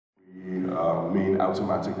mean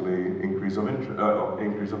automatically increase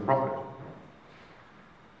of profit,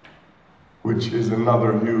 which is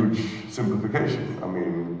another huge simplification. I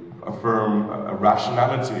mean, a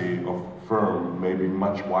rationality of firm may be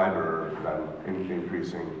much wider than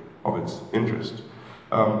increasing of its interest.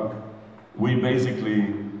 We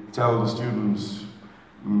basically tell the students,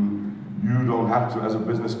 you don't have to, as a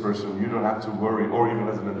business person, you don't have to worry, or even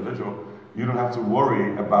as an individual, you don't have to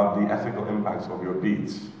worry about the ethical impacts of your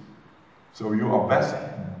deeds. So you are best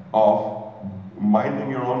off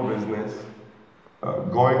minding your own business,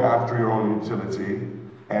 going after your own utility,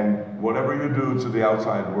 and whatever you do to the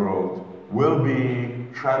outside world will be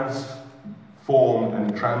transformed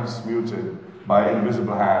and transmuted by an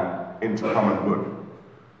invisible hand into common good.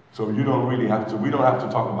 So you don't really have to, we don't have to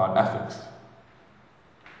talk about ethics.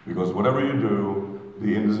 Because whatever you do,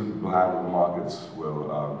 the invisible hand of the markets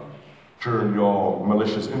will turn your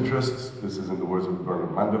malicious interests, this is in the words of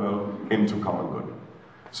Bernard Mandeville, into common good.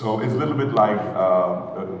 So it's a little bit like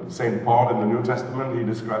St. Paul in the New Testament. He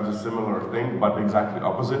describes a similar thing, but exactly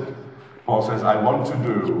opposite. Paul says, I want to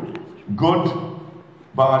do good,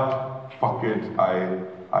 but fuck it, I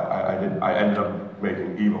ended up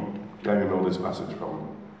making evil. Yeah, you know this passage from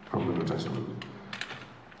the New Testament.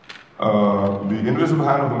 The invisible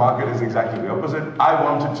hand of the market is exactly the opposite. I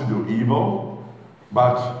wanted to do evil,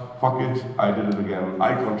 but fuck it, I did it again.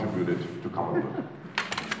 I contributed to common good.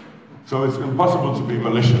 So it's impossible to be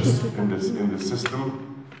malicious in this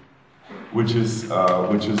system, which is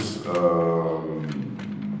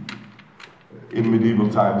in medieval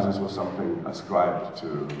times this was something ascribed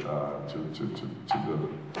to the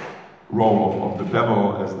role of the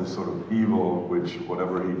devil as this sort of evil, which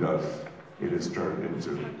whatever he does, it is turned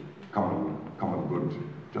into common good,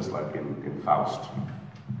 just like in Faust.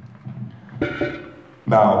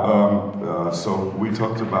 Now, so we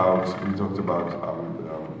talked about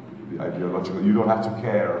the ideological. You don't have to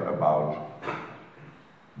care about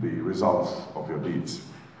the results of your deeds.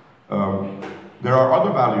 There are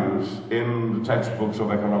other values in the textbooks of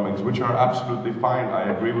economics which are absolutely fine. I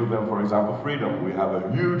agree with them. For example, freedom. We have a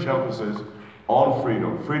huge emphasis on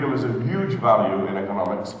freedom. Freedom is a huge value in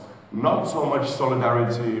economics. Not so much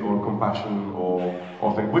solidarity or compassion or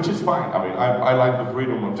thing, which is fine. I mean, I like the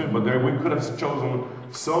freedom one too, but we could have chosen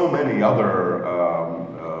so many other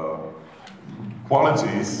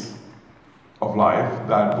qualities of life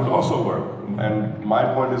that would also work. And my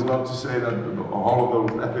point is not to say that all of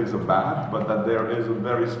those ethics are bad, but that there is a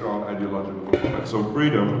very strong ideological component. So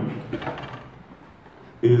freedom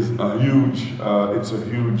is a huge,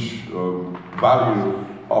 value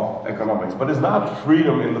of economics. But it's not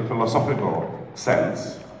freedom in the philosophical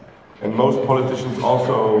sense. And most politicians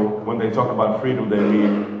also, when they talk about freedom, they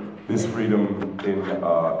mean this freedom in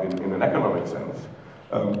an economic sense.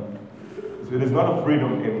 It is not a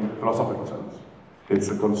freedom in philosophical sense. It's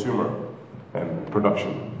a consumer and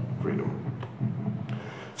production freedom.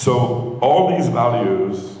 So all these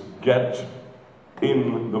values get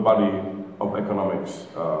in the body of economics,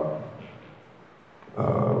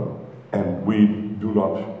 and we do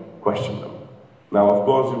not question them. Now, of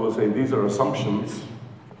course, you will say these are assumptions,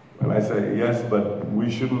 and I say yes, but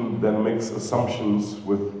we shouldn't then mix assumptions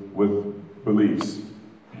with beliefs.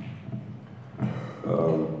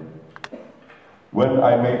 When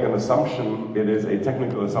I make an assumption, it is a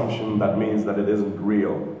technical assumption that means that it isn't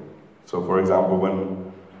real. So, for example,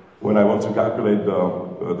 when I want to calculate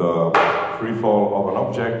the free fall of an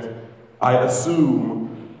object, I assume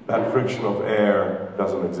that friction of air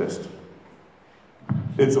doesn't exist.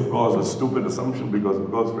 It's, of course, a stupid assumption because,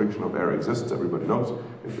 of course, friction of air exists. Everybody knows.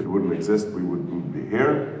 If it wouldn't exist, we wouldn't be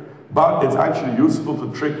here. But it's actually useful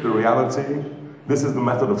to trick the reality. This is the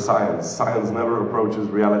method of science. Science never approaches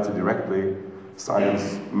reality directly.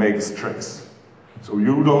 Science makes tricks. So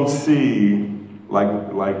you don't see, like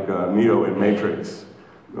Neo in Matrix,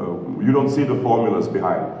 you don't see the formulas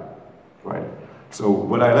behind, right? So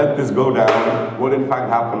when I let this go down, what in fact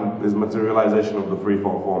happened is materialization of the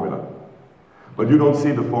freeform formula. But you don't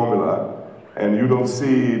see the formula, and you don't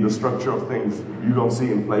see the structure of things. You don't see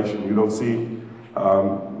inflation. You don't see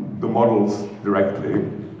the models directly,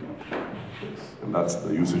 and that's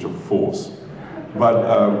the usage of force.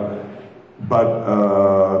 But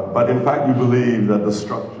in fact, you believe that the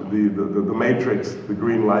structure, the matrix, the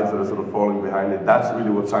green lights that are sort of falling behind it, that's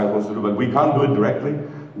really what science wants to do. But we can't do it directly.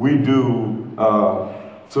 We do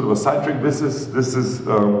sort of a side trick. This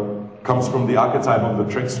comes from the archetype of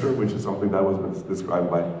the trickster, which is something that was described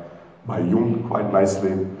by Jung quite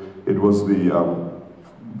nicely. It was the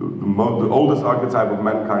oldest archetype of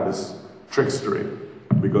mankind is trickstery,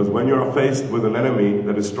 because when you're faced with an enemy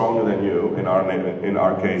that is stronger than you, in our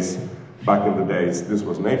case, back in the days, this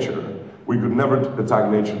was nature, We could never attack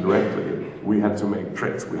nature directly. We had to make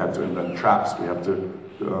tricks. We had to invent traps. We had to,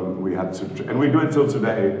 and we do it till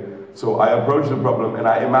today. So I approach the problem and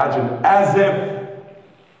I imagine as if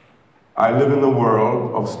I live in the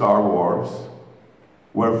world of Star Wars,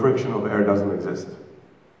 where friction of air doesn't exist.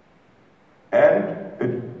 And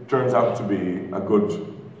it turns out to be a good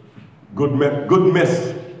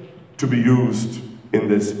myth to be used in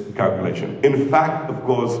this calculation. In fact, of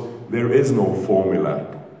course, there is no formula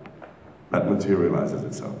that materializes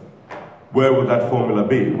itself. Where would that formula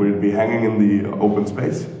be? Would it be hanging in the open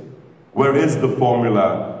space? Where is the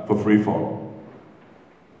formula for freefall?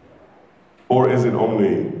 Or is it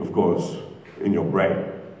only, of course, in your brain?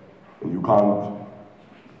 And you can't.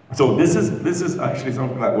 So this is actually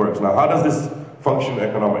something that works. Now, how does this function in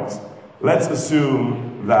economics? Let's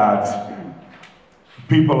assume that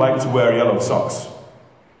people like to wear yellow socks.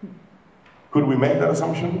 Could we make that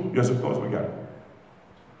assumption? Yes, of course we can.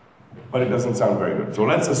 But it doesn't sound very good. So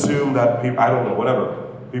let's assume that people, I don't know, whatever,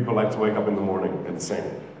 people like to wake up in the morning and sing.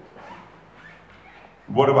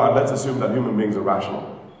 What about, let's assume that human beings are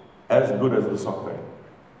rational. As good as the sock thing.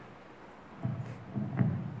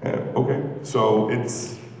 Okay, so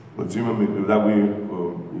it's, let's assume that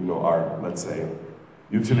we, are, let's say,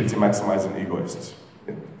 utility maximizing egoists,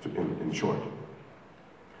 in short.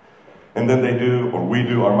 And then they do, or we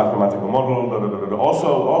do, our mathematical model,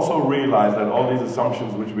 Also realize that all these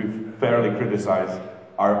assumptions which we fairly criticize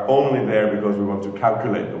are only there because we want to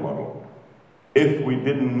calculate the model. If we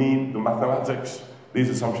didn't need the mathematics, these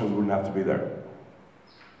assumptions wouldn't have to be there.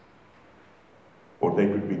 Or they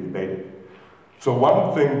could be debated. So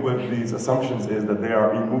one thing with these assumptions is that they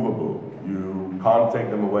are immovable. You can't take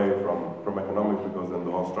them away from economics because then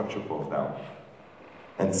the whole structure falls down.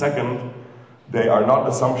 And second, they are not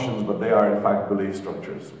assumptions, but they are in fact belief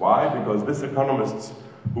structures. Why? Because this economist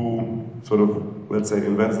who sort of, let's say,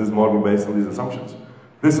 invents this model based on these assumptions,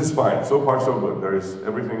 this is fine. So far, so good.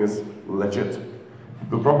 Everything is legit.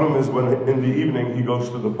 The problem is when in the evening he goes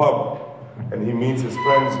to the pub and he meets his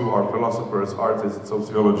friends who are philosophers, artists,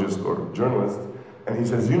 sociologists, or journalists, and he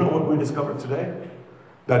says, you know what we discovered today?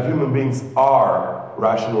 That human beings are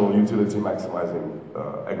rational, utility maximizing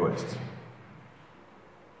egoists.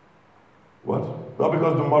 What? Not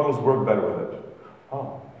because the models work better with it.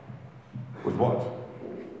 Oh. With what?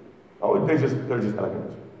 Oh, they're just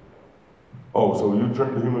elegant. Oh, so you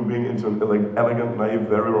turn the human being into an elegant, naive,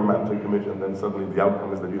 very romantic image, and then suddenly the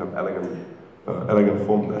outcome is that you have elegant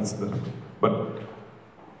form. But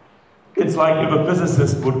it's like if a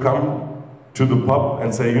physicist would come to the pub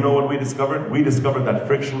and say, you know what we discovered? We discovered that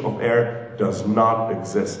friction of air does not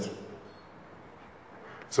exist.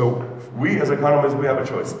 So we as economists, we have a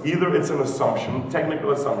choice. Either it's an assumption,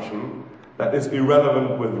 technical assumption, that is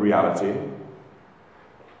irrelevant with reality,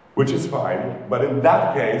 which is fine, but in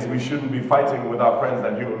that case, we shouldn't be fighting with our friends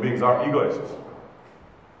that human beings are egoists.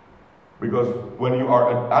 Because when you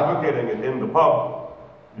are advocating it in the pub,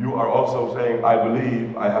 you are also saying, I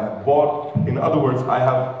believe, I have bought, in other words, I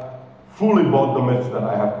have fully bought the myth that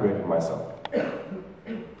I have created myself.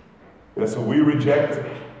 Yeah, so we reject,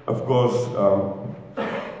 of course,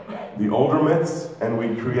 the older myths, and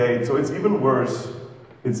we create, so it's even worse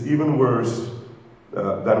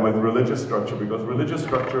than with religious structure, because religious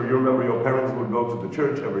structure, you remember your parents would go to the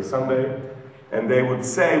church every Sunday, and they would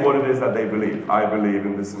say what it is that they believe. I believe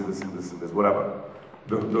in this and this and this and this, whatever.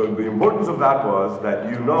 The importance of that was that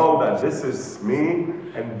you know that this is me,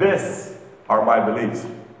 and this are my beliefs.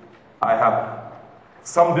 I have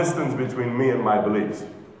some distance between me and my beliefs.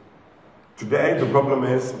 Today, the problem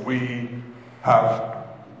is we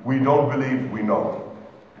don't believe we know,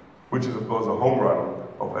 which is, of course, a home run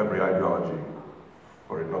of every ideology,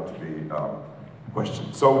 for it not to be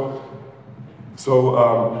questioned. So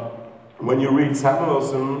when you read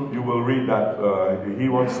Samuelson, you will read that he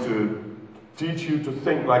wants to teach you to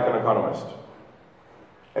think like an economist.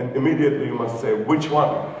 And immediately you must say, which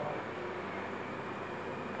one?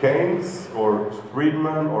 Keynes, or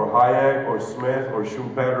Friedman, or Hayek, or Smith, or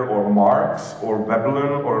Schumpeter, or Marx, or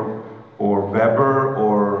Veblen, or Weber,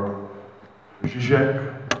 or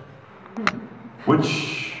Zizek?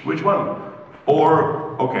 Which one?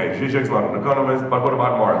 Or, okay, Zizek's not an economist, but what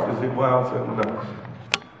about Marx? Is it, well, no.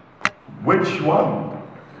 Which one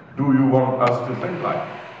do you want us to think like?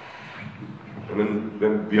 And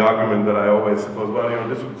then the argument that I always suppose, well, you know,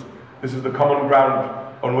 this is the common ground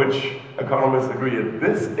on which economists agree.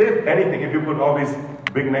 This, if anything, if you put all these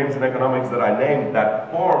big names in economics that I named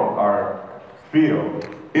that form our field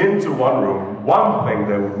into one room, one thing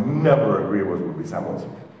they would never agree with would be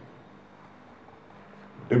Samuelson.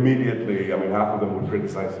 Immediately, I mean, half of them would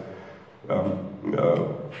criticize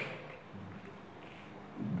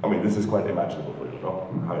I mean, this is quite imaginable for you, no?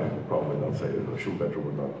 I probably not say it, Schumpeter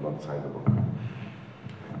would not sign the book.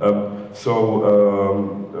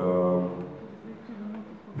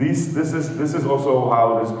 This is also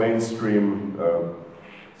how this mainstream.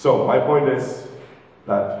 So my point is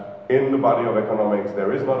that in the body of economics,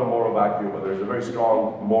 there is not a moral vacuum, but there is a very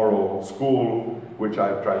strong moral school, which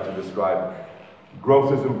I've tried to describe.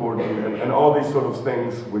 Growth is important, and all these sort of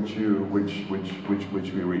things which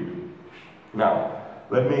we read. Now,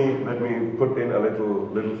 let me put in a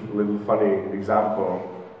little funny example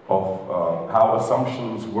of how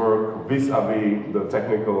assumptions work vis-a-vis the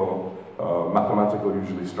technical, mathematical,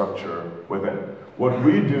 usually, structure within. What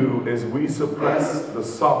we do is we suppress the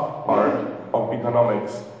soft part of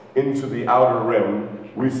economics into the outer rim.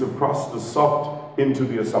 We suppress the soft into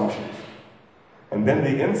the assumptions. And then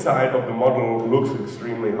the inside of the model looks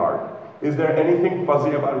extremely hard. Is there anything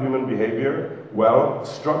fuzzy about human behavior? Well,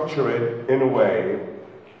 structure it in a way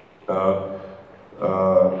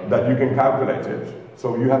that you can calculate it.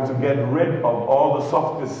 So you have to get rid of all the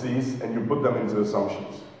softest C's and you put them into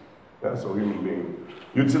assumptions. Yeah, so human being.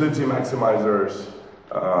 Utility maximizers,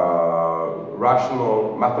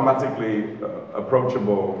 rational, mathematically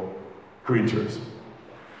approachable creatures.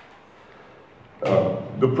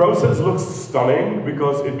 The process looks stunning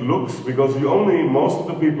because most of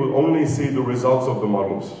the people only see the results of the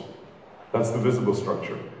models. That's the visible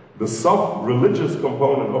structure. The soft religious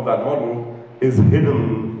component of that model is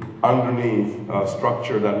hidden underneath a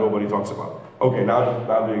structure that nobody talks about. Okay, now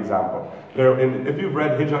the example. If you've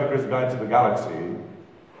read Hitchhiker's Guide to the Galaxy,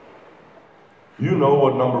 you know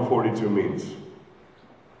what number 42 means.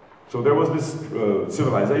 So there was this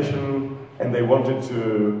civilization, and they wanted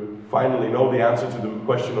to finally know the answer to the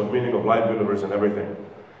question of meaning of life, universe, and everything.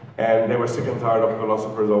 And they were sick and tired of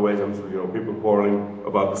philosophers always, and people quarreling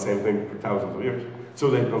about the same thing for thousands of years. So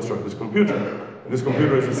they construct this computer. And this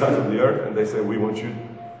computer is the size of the Earth, and they say, we want you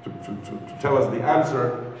to tell us the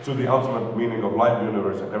answer to the ultimate meaning of life,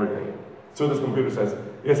 universe, and everything. So this computer says,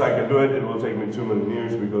 yes, I can do it. It will take me 2 million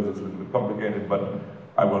years because it's a little bit complicated, but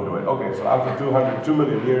I will do it. Okay, so after 2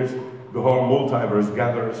 million years, the whole multiverse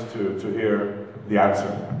gathers to hear the answer.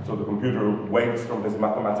 So the computer wakes from his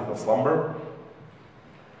mathematical slumber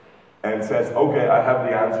and says, okay, I have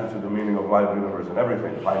the answer to the meaning of life, universe, and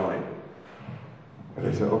everything, finally. And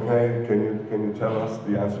they say, okay, can you tell us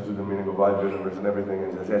the answer to the meaning of life, universe, and everything?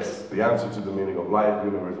 And he says, yes, the answer to the meaning of life,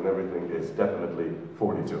 universe, and everything is definitely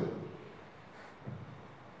 42.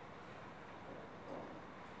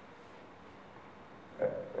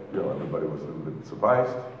 Everybody was a little bit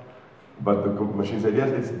surprised. But the machine said, yes,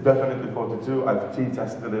 it's definitely 42. I've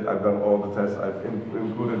t-tested it. I've done all the tests. I've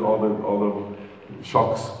included all the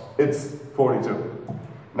shocks. It's 42.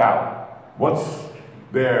 Now, what's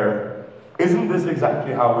there? Isn't this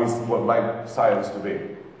exactly how we would like science to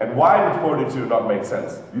be? And why did 42 not make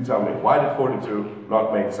sense? You tell me. Why did 42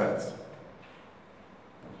 not make sense?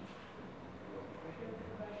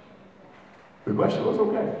 The question was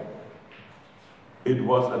okay. It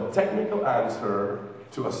was a technical answer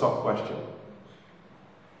to a soft question.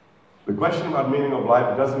 The question about meaning of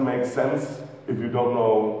life doesn't make sense if you don't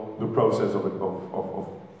know the process of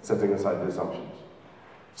setting aside the assumptions.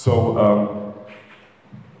 So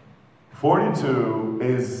 42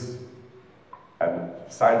 is a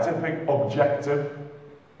scientific, objective,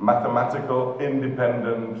 mathematical,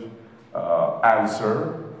 independent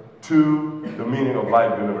answer to the meaning of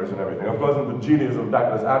life, universe, and everything. Of course, the genius of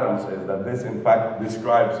Douglas Adams is that this, in fact,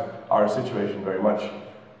 describes our situation very much.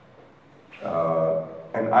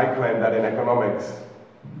 And I claim that in economics,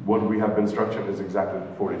 what we have been structured is exactly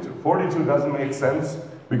 42. 42 doesn't make sense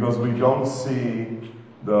because we don't see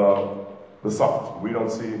the soft, we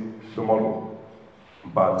don't see the model.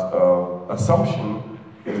 But assumption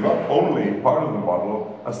is not only part of the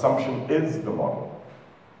model, assumption is the model.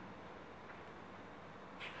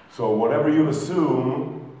 So whatever you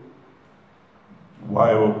assume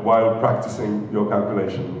while practicing your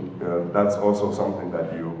calculation, that's also something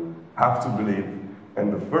that you have to believe.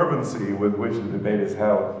 And the fervency with which the debate is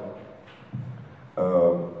held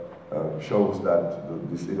shows that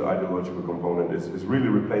this ideological component is really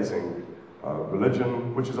replacing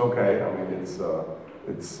religion, which is okay. I mean, it's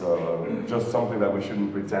just something that we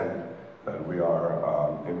shouldn't pretend that we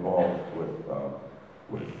are involved with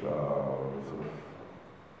sort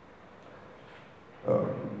of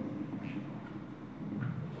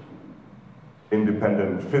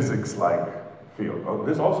independent physics-like field.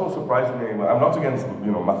 This also surprised me. I'm not against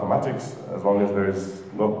mathematics as long as there is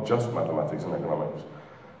not just mathematics in economics.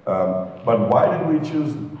 But why did we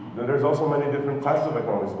choose? There's also many different types of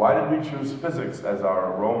economics. Why did we choose physics as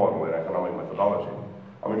our role model in economic methodology?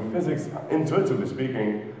 I mean, physics, intuitively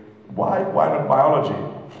speaking, why not biology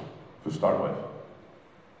to start with?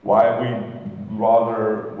 Why we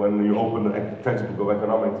rather, when you open a textbook of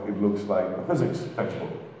economics, it looks like a physics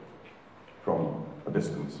textbook from a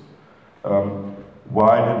distance? For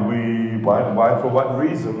what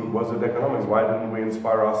reason was it economics? Why didn't we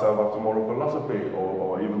inspire ourselves after moral philosophy,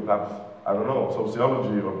 or even perhaps, I don't know,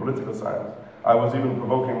 sociology or political science? I was even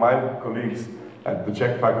provoking my colleagues at the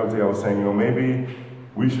Czech faculty. I was saying, you know, maybe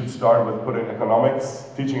we should start with putting economics,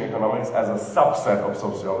 teaching economics as a subset of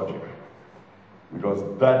sociology. Because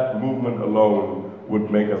that movement alone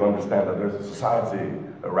would make us understand that there's a society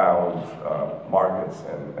around markets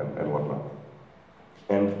and whatnot.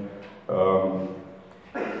 And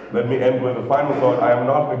let me end with a final thought. I am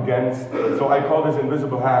not against, so I call this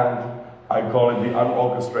invisible hand, I call it the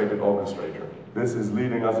unorchestrated orchestrator. This is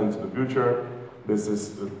leading us into the future. This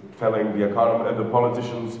is telling the economy, the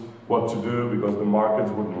politicians what to do because the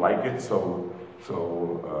markets wouldn't like it. So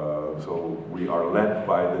we are led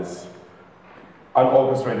by this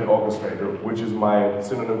unorchestrated orchestrator, which is my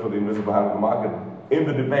synonym for the invisible hand of the market. In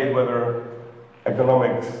the debate whether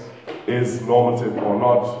economics is normative or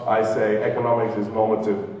not, I say economics is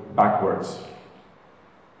normative backwards.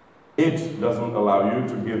 It doesn't allow you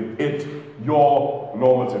to give it your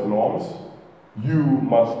normative norms. You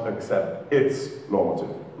must accept its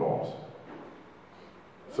normative norms.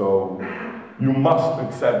 So you must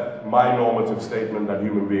accept my normative statement that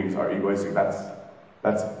human beings are egoistic.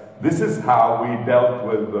 This is how we dealt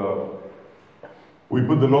with we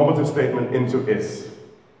put the normative statement into is.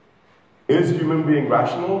 Is human being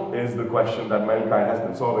rational? Is the question that mankind has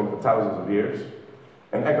been solving for thousands of years.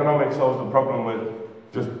 And economics solves the problem with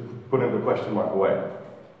just putting the question mark away.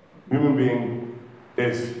 Human being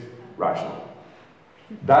is rational.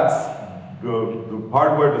 That's the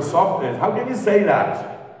part where the soft is. How can you say that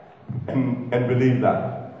and believe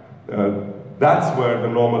that? That's where the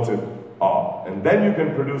normative are. And then you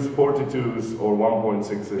can produce 42s or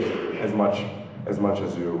 1.6s as much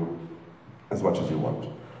as you want.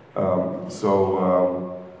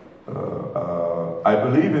 I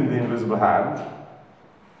believe in the invisible hand,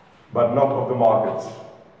 but not of the markets.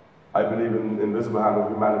 I believe in the invisible hand of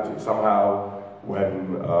humanity. Somehow,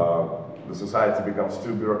 when the society becomes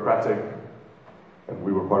too bureaucratic, and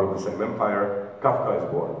we were part of the same empire, Kafka is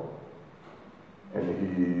born. And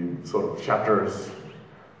he sort of shatters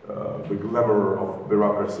the glamour of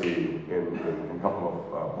bureaucracy in a couple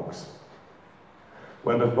of books.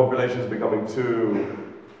 When the population is becoming too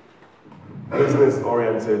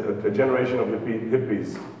business-oriented, a generation of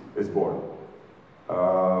hippies is born.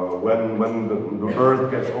 When the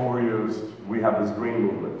earth gets overused, we have this green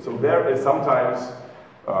movement. So there is sometimes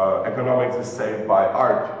economics is saved by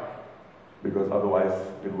art, because otherwise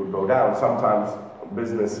it would go down. Sometimes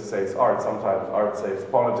business saves art, sometimes art saves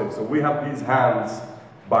politics. So we have these hands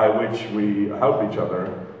by which we help each other,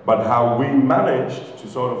 but how we managed to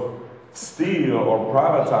sort of steal or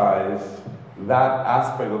privatize that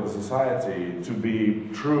aspect of the society to be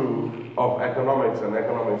true of economics and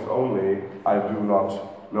economics only, I do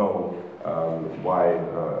not know why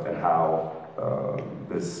and how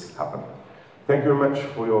this happened. Thank you very much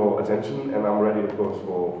for your attention, and I'm ready, of course,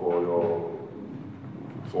 for your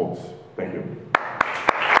thoughts. Thank you.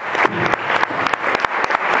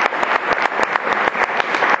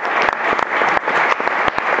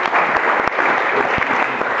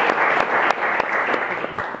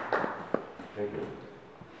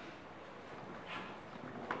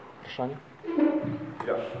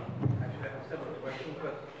 Yeah. Actually, I have several questions,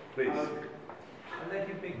 but please. I'll let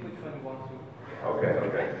you pick which one you want to. Okay.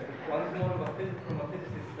 One is more from a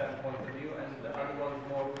physicist standpoint of view, and the other one is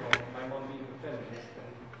more from my mom being a feminist and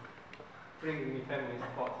bringing me feminist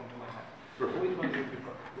thoughts into my head. So which one do you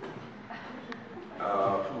prefer?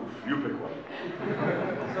 You pick one.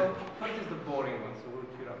 So first is the boring one, so we'll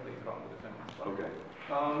figure out later on with the feminist one. Okay.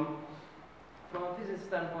 From a physicist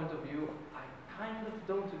standpoint of view, I kind of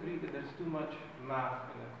don't agree that there's too much math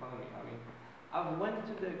in economy. I mean, I went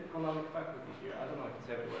to the economic faculty here. I don't know if it's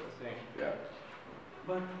everywhere the same. Yeah.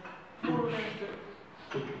 But more or less,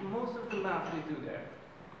 most of the math they do there.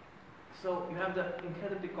 So you have the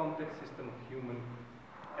incredibly complex system of human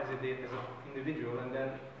as an individual, and then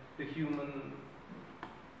the human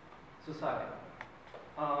society.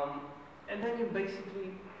 And then you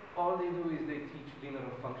basically, all they do is they teach linear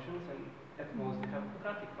functions, and at most they have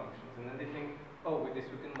quadratic functions, and then they think, oh, with this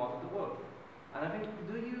we can model the world. And I think,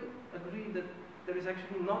 do you agree that there is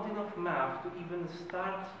actually not enough math to even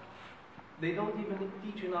start? They don't even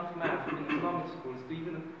teach enough math in economic schools to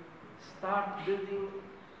even start building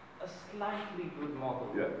a slightly good model.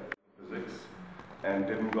 Yeah, physics. and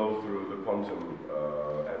didn't go through the quantum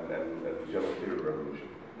and the general theory revolution.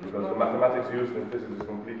 Because the mathematics used in physics is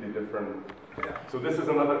completely different. So this is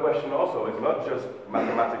another question also. It's not just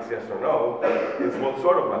mathematics, yes or no, it's what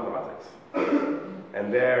sort of mathematics.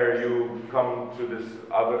 And there you come to this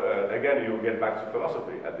other, again, you get back to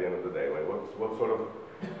philosophy at the end of the day. Like what sort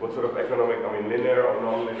of economic, I mean, linear or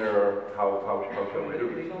non-linear, how shall we do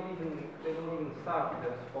They this? don't even start.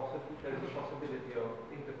 There is a possibility of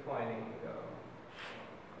intertwining.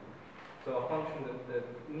 So a function that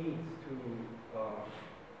needs to,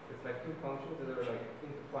 it's like two functions that are like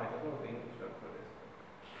intertwined. I don't know the English term for this.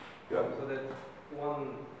 Yeah. So that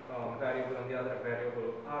one variable and the other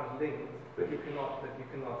variable are linked, but you cannot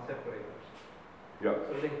separate them. Yeah.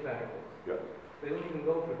 So linked variables. Yeah. They don't even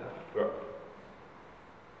go for that. Yeah.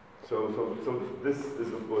 So this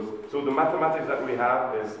is of course, so the mathematics that we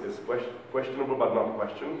have is questionable but not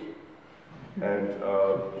questioned. And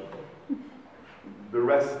the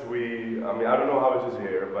rest I mean, I don't know how it is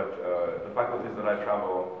here, but the faculties that I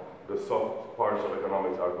travel, the soft parts of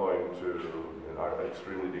economics are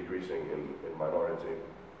extremely decreasing in minority.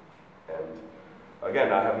 And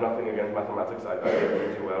again, I have nothing against mathematics. I did it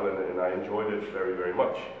pretty well and I enjoyed it very, very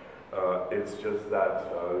much. It's just that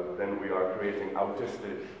then we are creating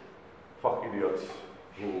autistic fuck idiots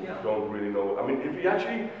who don't really know. I mean, if you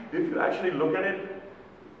actually look at it,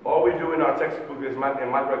 all we do in our textbook is in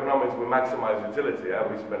macroeconomics, we maximize utility. Yeah?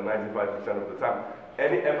 We spend 95% of the time.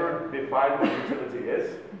 Ever define what utility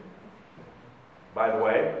is? By the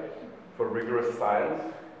way, for rigorous science,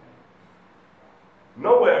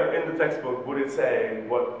 nowhere in the textbook would it say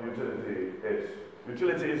what utility is.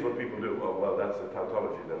 Utility is what people do. Oh, well, that's a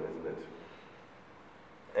tautology then, isn't it?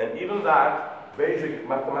 And even that basic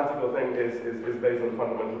mathematical thing is based on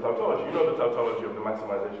fundamental tautology. You know the tautology of the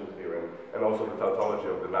maximization theorem and also the tautology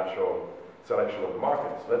of the natural selection of the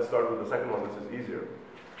markets. Let's start with the second one. This is easier.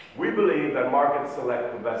 We believe that markets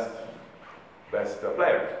select the best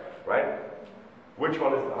players, right? Which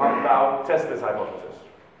one is now test this hypothesis.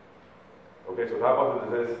 Okay, so the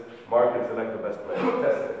hypothesis is markets select the best players.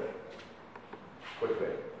 Test it.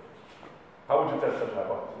 Quickly. How would you test such a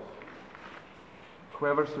hypothesis?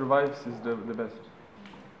 Whoever survives is the best.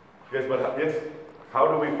 Yes, but how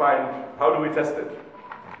do we test it?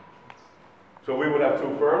 So we would have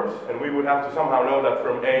two firms, and we would have to somehow know that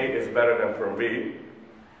firm A is better than firm B,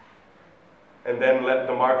 and then let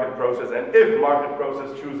the market process, and if market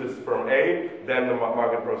process chooses firm A, then the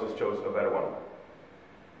market process chose a better one.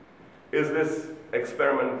 Is this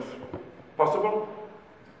experiment possible?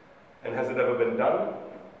 And has it ever been done?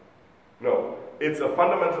 No. It's a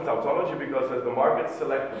fundamental tautology because as the markets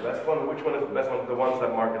select the best one, which one is the best one? The ones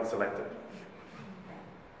that markets selected.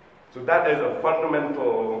 So that is a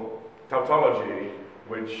fundamental tautology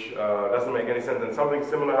which doesn't make any sense. And something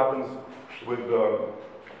similar happens with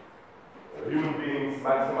human beings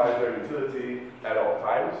maximize their utility at all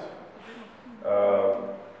times.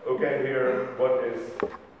 Okay, here, what is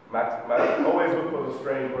always look for the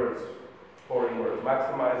strange words, foreign words.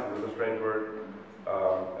 Maximize is a strange word.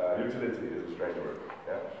 Utility is a strange word.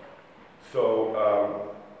 Yeah?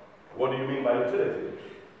 So, what do you mean by utility?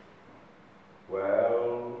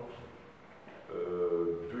 Well,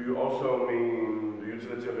 do you also mean the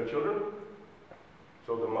utility of your children?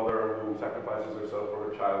 So the mother who sacrifices herself for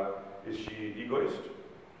her child, is she egoist?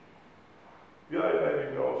 Yeah, you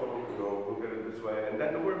can also look at it this way. And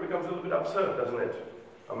then the word becomes a little bit absurd, doesn't it?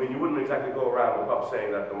 I mean, you wouldn't exactly go around without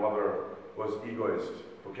saying that the mother was egoist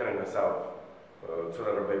for killing herself so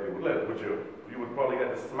that her baby would live, would you? You would probably get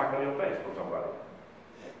a smack on your face from somebody.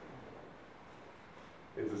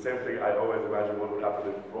 It's the same thing I always imagine what would happen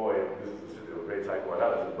if Freud, this is a great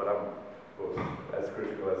psychoanalysis, but I'm of course as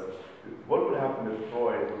critical as, what would happen if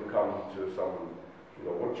Freud would come to some,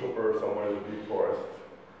 wood chipper somewhere in the deep forest,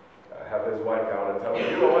 have his white gown and tell him,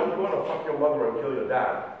 you know what, you want to fuck your mother and kill your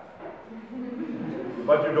dad.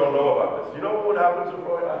 But you don't know about this. You know what would happen to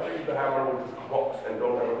Freud? I think the hammer would just box and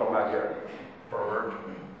don't ever come back here. Pervert.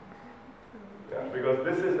 Yeah, because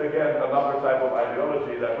this is again another type of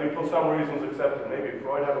ideology that we for some reasons accept. Maybe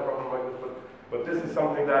Freud had a problem like this, but this is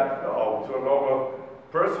something that, no, to a normal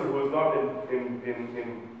person who is not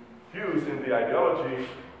infused in the ideology,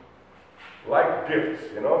 like gifts,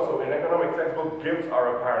 So in economic textbook, gifts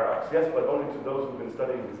are a paradox. Yes, but only to those who've been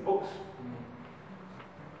studying these books.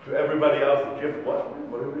 To everybody else, the gift, what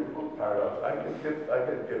do we call paradox? I get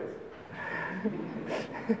gifts.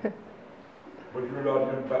 But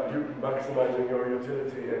you're maximizing your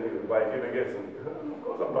utility and by giving gifts. And, of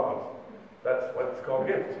course I'm not. That's what's called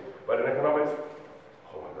gift. But in economics,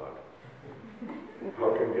 oh my God.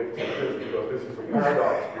 how can gifts exist? Because this is a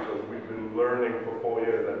paradox, because we've been learning for 4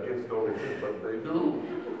 years that gifts don't exist, but they do.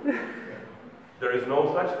 There is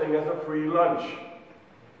no such thing as a free lunch.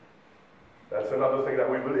 That's another thing that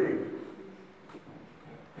we believe.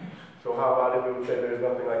 So how about if we would say there's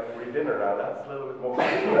nothing like free dinner? Now that's a little bit more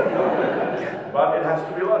but it has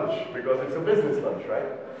to be lunch, because it's a business lunch,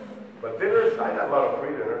 right? But dinners, I got a lot of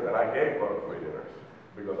free dinners, and I gave a lot of free dinners,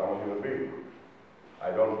 because I'm a human being. I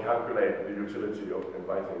don't calculate the utility of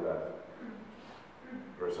inviting that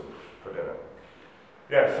person for dinner.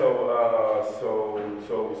 Yeah, so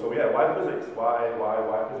yeah, why physics? Why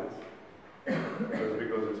physics?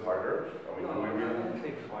 Because it's harder. I mean, No, I don't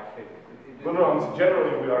think why physics. No,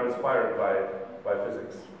 generally we are inspired by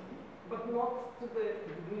physics. But not to the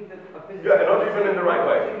degree that a physicist... Yeah, not even in the right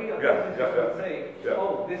way. Would say,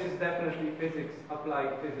 oh, this is definitely physics,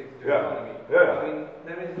 applied physics to economy. Yeah. I mean,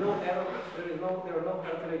 there is no error, there are no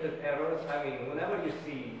calculated errors. I mean, whenever you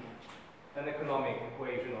see an economic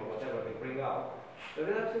equation or whatever they bring out, there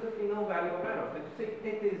is absolutely no value of error. They just say,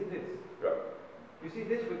 it is this. Yeah. You see,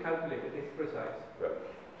 this we calculated, it's precise. Yeah.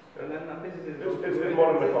 And then a physicist it's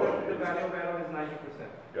modern mythology. The value of error is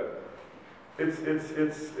 90%. Yeah.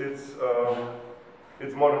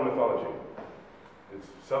 It's modern mythology. It's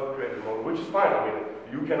self-created model, which is fine. I mean,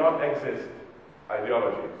 you cannot exist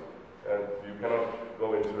ideology, and you cannot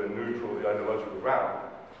go into a neutral ideological ground.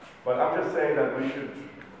 But I'm just saying that we should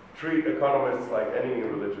treat economists like any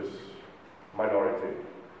religious minority.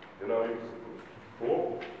 You know,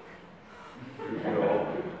 cool. You know,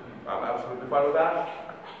 I'm absolutely fine with that.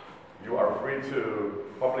 You are free to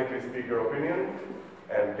publicly speak your opinion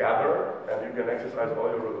and gather, and you can exercise all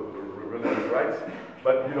your religious rights.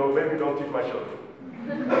 But you know, maybe don't teach my children.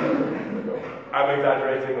 I'm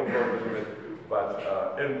exaggerating, of course, a little bit, but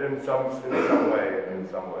in some way.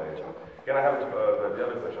 Can I have the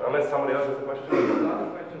other question? Unless somebody else has a question. The other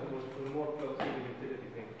question was more close to the utility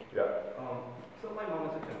thing. Yeah. So my mom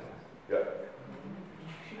is a feminist. Yeah.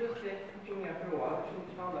 She was teaching me after a while. She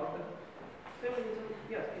found out that feminism,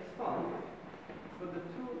 yes, it's fun, but the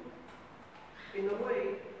two, in a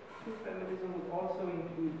way, true feminism would also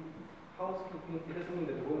include housekeeping. It doesn't mean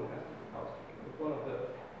that the woman has to do housekeeping, but one of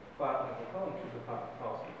the partners at home should do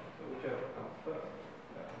housekeeping. So whichever comes first,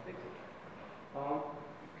 that can fix it.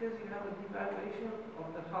 Because you have a devaluation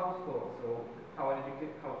of the household, so how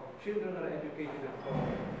children are educated at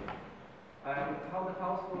home, and how the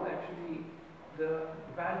household actually, the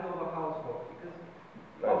value of a household, because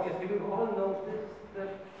obviously we all notice that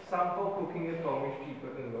somehow cooking at home is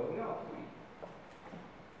cheaper than going out to eat.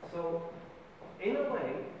 So, in a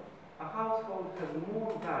way, a household has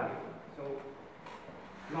more value, so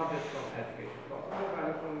not just from education, but more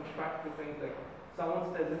value from practical things like someone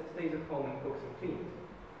stays at home and cooks and cleans.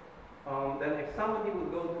 Then if somebody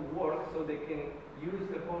would go to work so they can use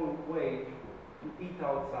the whole wage to eat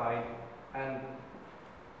outside and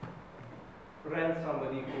rent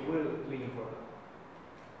somebody who will clean for them.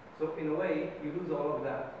 So in a way, you lose all of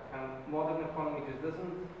that, and modern economy just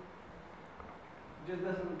doesn't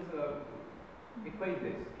equate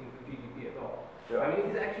this into GDP at all. Yeah. I mean,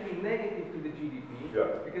 it is actually negative to the GDP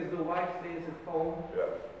because the wife stays at home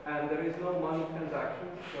and there is no money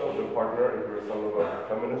transactions. So the partner, if you're a son of a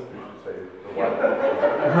feminist, you should say the wife.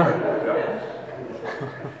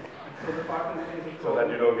 So the partner stays at home. So that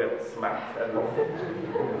you don't get smacked at home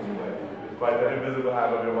by the invisible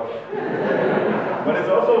hand of your mother. But it's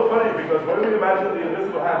also funny because when we imagine the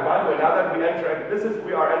invisible hand, by the way, now that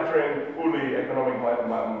we are entering fully economic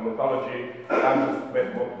mythology.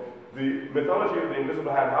 The mythology of the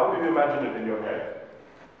invisible hand, how do you imagine it in your head?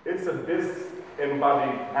 It's a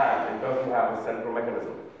disembodied hand. It doesn't have a central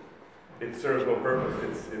mechanism. It serves no purpose.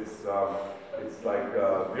 It's like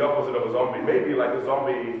the opposite of a zombie. Maybe like a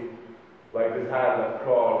zombie, like this hand that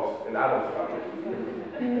crawls in Adam's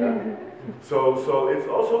family. So it's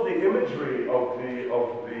also the imagery of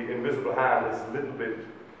the invisible hand is a little bit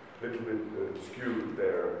skewed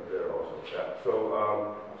there also.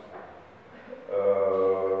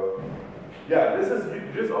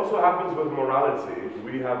 This also happens with morality.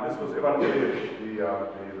 This was Ivan Illich,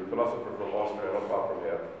 the philosopher from Austria, not far from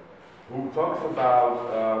here, who talks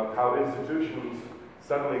about how institutions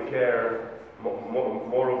suddenly care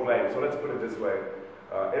moral blame. So let's put it this way: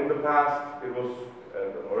 in the past, it was,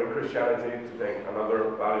 or in Christianity, to take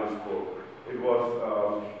another value school, it was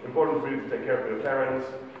important for you to take care of your parents,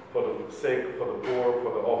 for the sick, for the poor,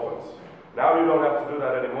 for the orphans. Now you don't have to do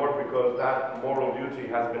that anymore because that moral duty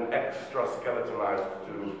has been extra skeletonized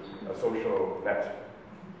to a social net.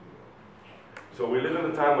 So we live in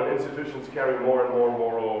a time when institutions carry more and more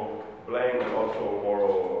moral blame and also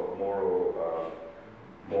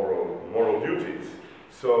moral duties.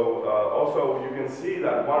 So also you can see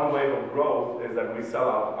that one wave of growth is that we sell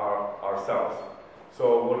out ourselves.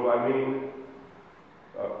 So what do I mean?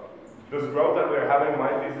 This growth that we're having,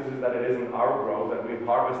 my thesis is that it isn't our growth, that we've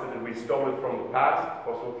harvested it, we stole it from the past,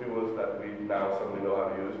 fossil fuels that we now suddenly know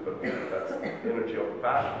how to use, but that's the energy of the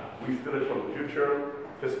past. We steal it from the future,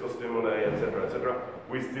 fiscal stimuli, etc., etc.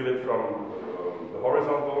 We steal it from the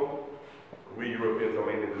horizontal. We Europeans are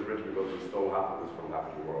mainly this rich because we stole half of this from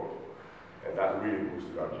half of the world. And that really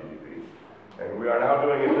boosted our GDP. And we are now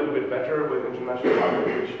doing it a little bit better with international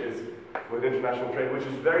market, with international trade, which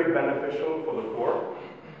is very beneficial for the poor,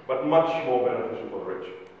 but much more beneficial for the rich.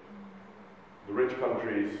 The rich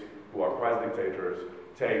countries who are price dictators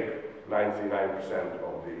take 99%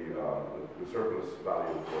 of the surplus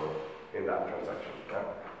value in that transaction. Yeah?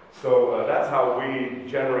 So that's how we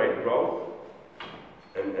generate growth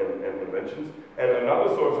and inventions. And another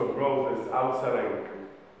source of growth is outselling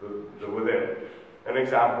the within. An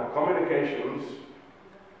example, communications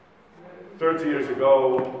 30 years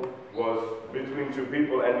ago was between two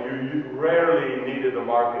people, and you rarely needed the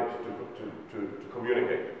market to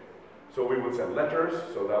communicate. So we would send letters,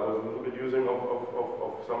 so that was a little bit using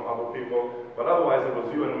of some other people, but otherwise it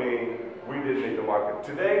was you and me, we didn't need the market.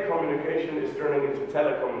 Today communication is turning into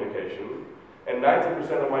telecommunication, and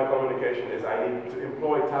 90% of my communication is I need to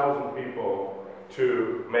employ 1,000 people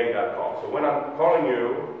to make that call. So when I'm calling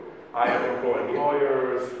you, I am employing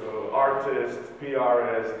lawyers, artists,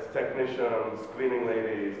 PRists, technicians, cleaning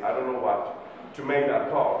ladies, I don't know what, to make that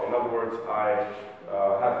call. In other words, I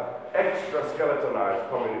have extra skeletonized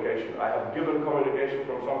communication. I have given communication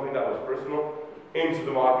from something that was personal into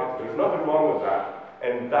the market. There's nothing wrong with that.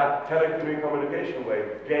 And that telecommunication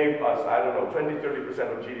wave gave us, I don't know,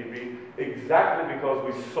 20-30% of GDP exactly because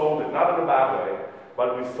we sold it, not in a bad way,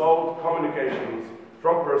 but we sold communications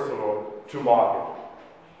from personal to market.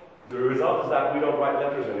 The result is that we don't write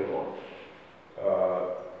letters anymore.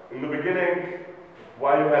 In the beginning,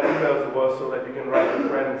 why you had emails was so that you can write your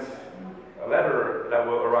friends a letter that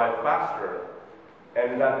will arrive faster,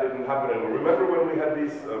 and that didn't happen anymore. Remember when we had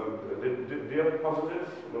these diapositives?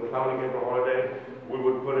 When the family came from holiday, we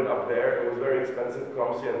would put it up there. It was very expensive,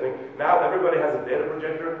 clumsy, and thing. Now everybody has a data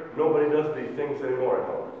projector. Nobody does these things anymore at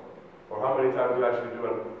home. Or how many times you actually do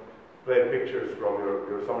and play pictures from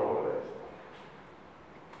your summer holidays?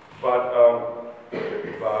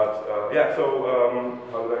 Yeah. So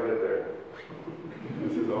how did I get there?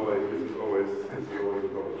 This is always a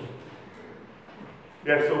problem.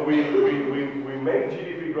 Yeah, so we make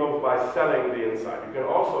GDP growth by selling the inside. You can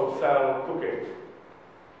also sell cooking.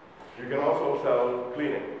 You can also sell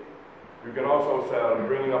cleaning. You can also sell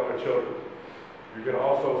bringing up your children. You can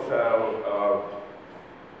also sell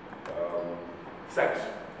sex.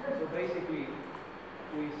 So basically,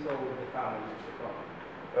 we sold the family to the problem.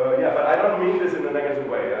 Yeah, but I don't mean this in a negative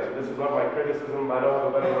way. So this is not my criticism. I don't have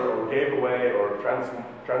a better word, or gave away, or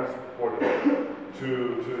transported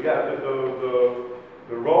to yeah.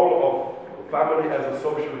 The role of family as a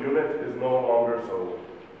social unit is no longer so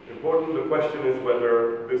important. The question is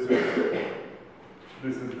whether this is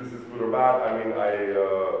good or bad. I mean,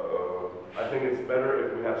 I think it's better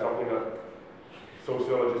if we have something that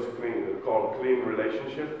sociologists call clean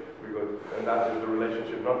relationship, and that is the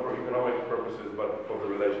relationship not for economic purposes but for the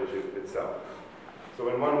relationship itself. So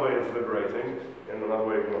in one way it's liberating, in another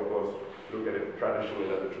way you can of course look at it traditionally,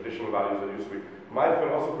 at the traditional values that used to be. My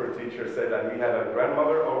philosopher teacher said that he had a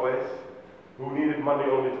grandmother always who needed money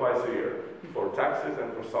only twice a year for taxes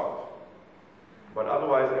and for salt. But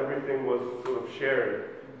otherwise everything was sort of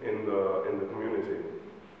shared in the community.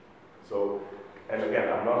 So, and again,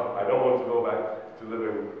 I don't want to go back to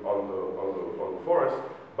living on the forest,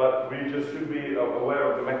 but we just should be aware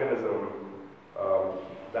of the mechanism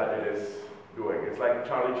that it is doing. It's like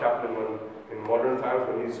Charlie Chaplin when, in modern times,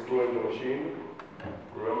 when he's screwing the machine.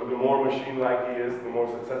 Remember, the more machine-like he is, the more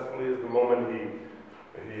successful he is. The moment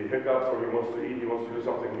he hiccups or he wants to eat, he wants to do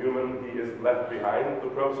something human, he is left behind the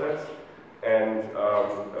process, and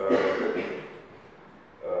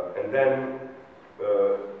then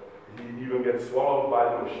he even gets swallowed by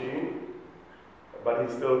the machine, but he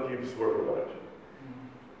still keeps working on it.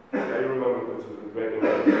 Yeah, you remember this is a great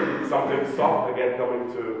image. Something soft again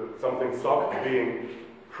coming to something soft being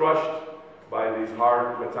crushed by these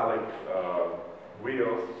hard metallic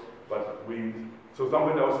wheels, but so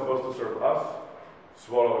something that was supposed to serve us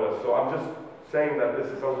swallowed us. So I'm just saying that this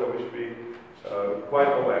is something that we should be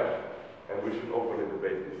quite aware, and we should openly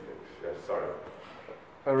debate these things. Yes, sorry.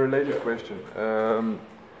 A related question.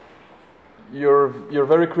 You're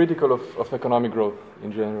very critical of economic growth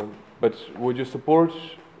in general, but would you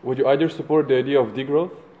either support the idea of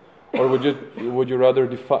degrowth, Or would you rather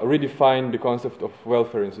redefine the concept of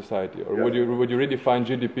welfare in society, or would you redefine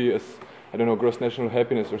GDP as, I don't know, gross national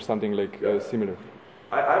happiness or something like similar?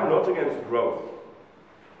 I'm not against growth.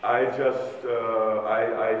 I'm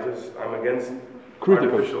against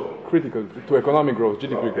critical to economic growth,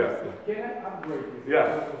 GDP growth. Yeah. Can I upgrade this?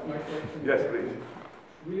 Yeah. My question? Yes, please.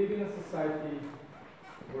 We live in a society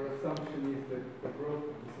where assumption is that the growth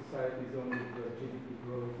of the society is only the GDP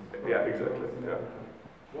growth. Yeah, exactly. Yeah.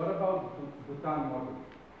 What about Bhutan model,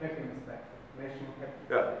 happiness factor, national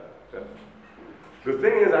happiness? Yeah. The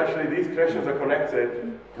thing is, actually, these questions are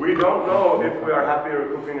connected. We don't know if we are happier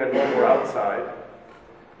cooking at home or outside.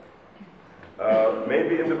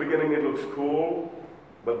 Maybe in the beginning it looks cool,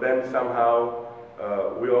 but then somehow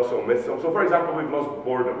we also miss them. So, for example, we've lost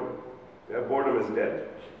boredom. Yeah, boredom is dead.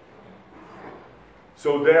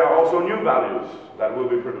 So there are also new values that will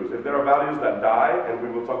be produced. If there are values that die, and we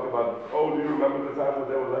will talk about, oh, do you remember the time when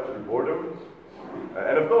there was actually boredom?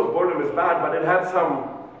 And of course, boredom is bad, but it had some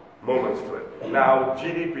moments to it. Now,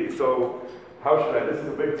 GDP. So, how should I? This is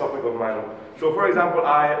a big topic of mine. So, for example,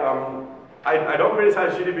 I don't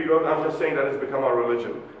criticize GDP growth. I'm just saying that it's become our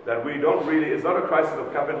religion. That we don't really. It's not a crisis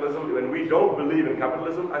of capitalism, and we don't believe in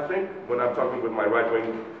capitalism. I think when I'm talking with my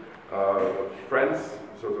right-wing friends,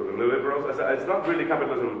 sort of the neoliberals, I say it's not really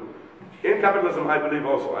capitalism. In capitalism, I believe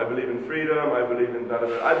also. I believe in freedom. I believe in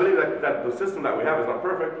I believe that the system that we have is not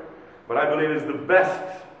perfect, but I believe it's the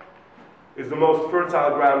best. Is the most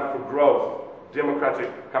fertile ground for growth, democratic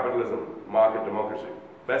capitalism, market democracy.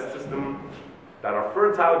 Best system that are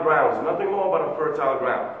fertile grounds, nothing more but a fertile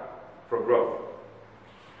ground for growth.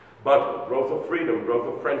 But growth of freedom, growth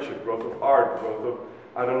of friendship, growth of art, growth of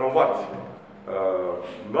I don't know what.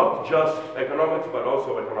 Not just economics, but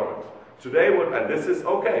also economics. Today, and this is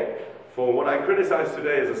okay, for what I criticize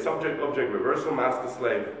today is a subject-object reversal,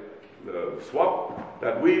 master-slave swap,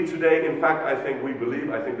 that we today, in fact, I think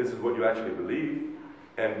this is what you actually believe,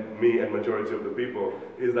 and me and majority of the people,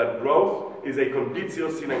 is that growth is a conditio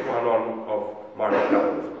sine qua non of market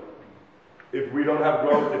capitalism. If we don't have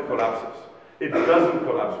growth, it collapses. It doesn't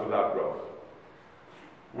collapse without growth.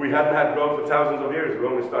 We hadn't had growth for thousands of years. We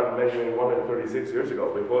only started measuring 136 years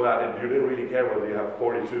ago. Before that, you didn't really care whether you have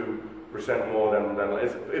 42% more than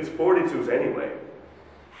it's 42s anyway.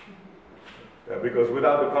 Because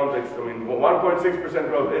without the context, I mean, 1.6%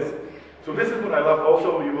 growth is, so this is what I love.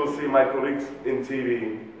 Also, you will see my colleagues in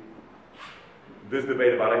TV, this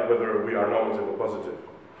debate about whether we are normative or positive.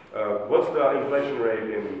 What's the inflation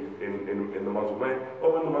rate in the month of May?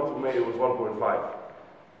 Oh, in the month of May it was 1.5.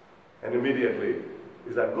 And immediately,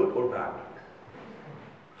 is that good or bad?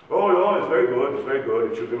 Oh, no, it's very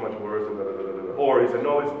good, it should be much worse, and or he said,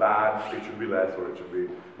 no, it's bad, it should be less, or it should be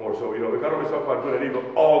more. So, economists talk about good and evil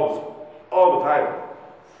all the time.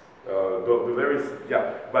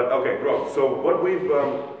 But okay, growth. So what we've,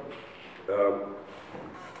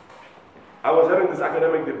 I was having this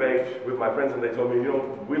academic debate with my friends and they told me,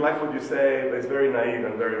 we like what you say, but it's very naive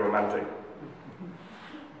and very romantic.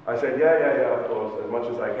 I said, yeah, of course, as much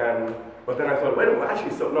as I can. But then I thought, wait a minute,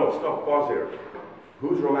 actually, stop, pause here.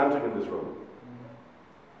 Who's romantic in this room?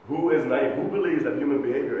 Who is naive? Who believes that human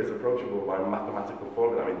behavior is approachable by mathematical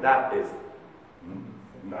formula? I mean, that is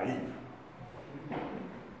naive.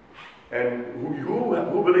 And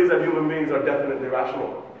who believes that human beings are definitely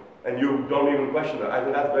rational? And you don't even question that. I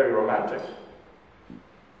think that's very romantic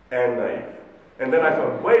and naive. And then I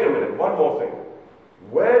thought, wait a minute, one more thing.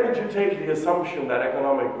 Where did you take the assumption that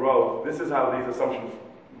economic growth, this is how these assumptions,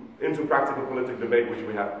 into practical political debate which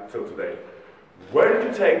we have till today. Where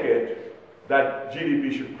did you take it that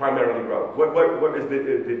GDP should primarily grow?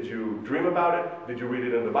 Did you dream about it? Did you read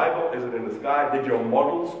it in the Bible? Is it in the sky? Did your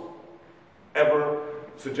models ever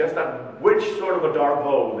suggest that? Which sort of a dark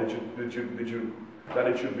hole did you that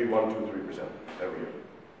it should be 1, 2, 3% every year?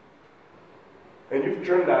 And you've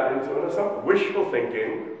turned that into some wishful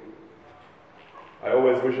thinking. I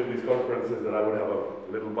always wish at these conferences that I would have a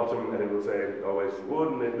little button and it would say always,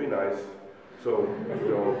 wouldn't it be nice? So,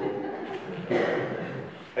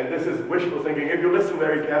 and this is wishful thinking. If you listen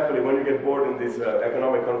very carefully, when you get bored in these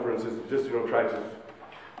economic conferences, just, try to,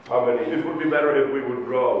 how many, it would be better if we would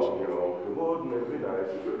grow, wouldn't it be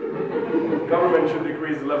nice? Government should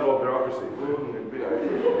decrease the level of bureaucracy, wouldn't it be nice?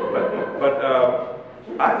 But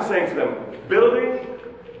I'm saying to them,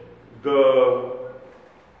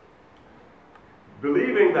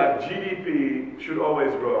 believing that GDP should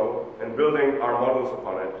always grow and building our models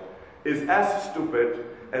upon it is as stupid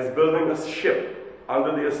as building a ship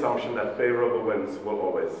under the assumption that favorable winds will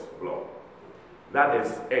always blow. That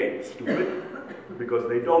is A, stupid, because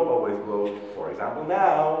they don't always blow, for example,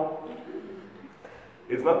 now.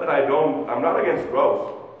 It's not that I'm not against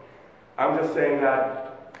growth. I'm just saying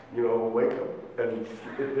that, you know, wake up, and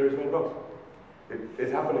there is no growth.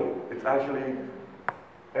 It's happening. It's actually,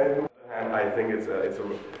 and I think it's a.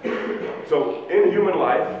 So in human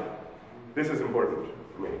life, this is important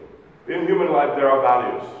for me. In human life, there are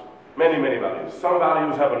values, many values. Some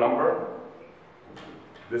values have a number.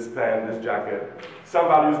 This pen, this jacket. Some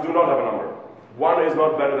values do not have a number. One is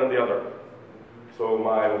not better than the other. So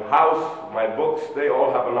my house, my books, they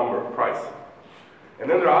all have a number, price. And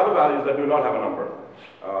then there are other values that do not have a number.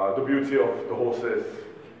 The beauty of the horses,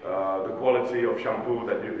 the quality of shampoo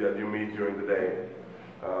that you meet during the day,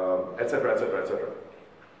 etc., etc., etc.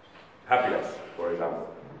 Happiness, for example.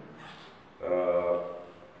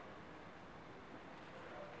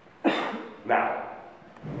 Now,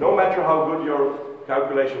 no matter how good your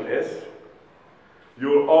calculation is,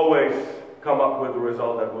 you'll always come up with a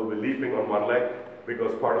result that will be leaping on one leg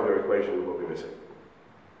because part of your equation will be missing.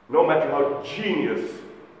 No matter how genius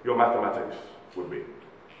your mathematics would be.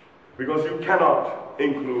 Because you cannot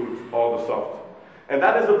include all the soft. And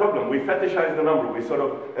that is the problem. We fetishize the number. We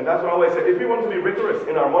and that's what I always say. If we want to be rigorous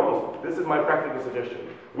in our models, this is my practical suggestion.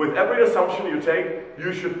 With every assumption you take,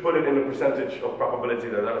 you should put it in a percentage of probability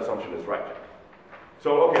that that assumption is right.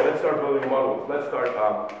 So, okay, let's start building models. Let's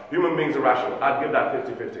start, human beings are rational. I'd give that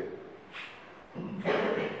 50-50.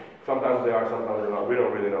 Sometimes they are, sometimes they're not. We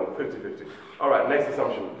don't really know. 50-50. All right, next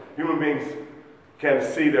assumption. Human beings can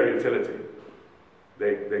see their utility.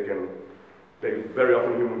 Very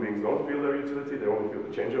often human beings don't feel their utility. They only feel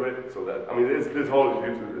the change of it. So that, I mean, this whole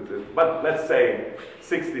utility. But let's say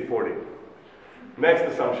 60-40. Next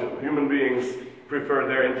assumption. Human beings prefer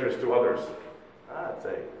their interest to others. I'd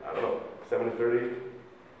say, I don't know, 70-30.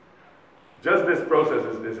 Just this process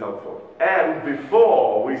is helpful. And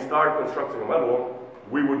before we start constructing a model,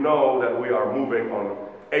 we would know that we are moving on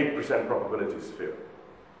 8% probability sphere.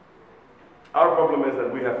 Our problem is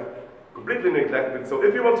that we have completely neglected. So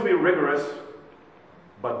if you want to be rigorous,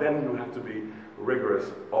 but then you have to be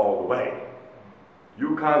rigorous all the way.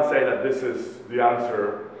 You can't say that this is the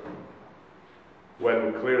answer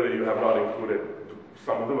when clearly you have not included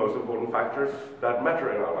some of the most important factors that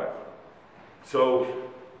matter in our life. So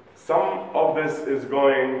some of this is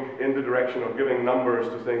going in the direction of giving numbers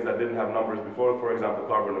to things that didn't have numbers before. For example,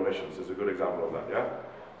 carbon emissions is a good example of that, yeah?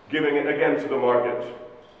 Giving it again to the market.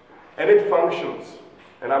 And it functions.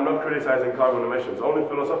 And I'm not criticizing carbon emissions. Only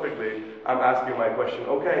philosophically, I'm asking my question,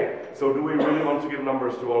 okay, so do we really want to give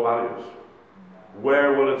numbers to all values?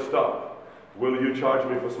 Where will it stop? Will you charge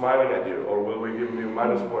me for smiling at you? Or will we give me a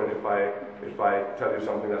minus point if I tell you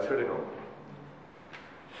something that's critical?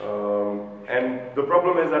 And the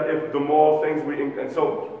problem is that if the more things and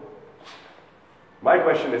so, my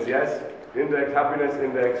question is yes, index, happiness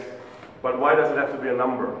index, but why does it have to be a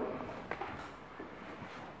number?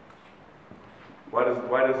 Why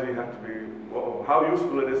does it have to be, well, how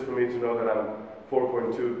useful it is for me to know that I'm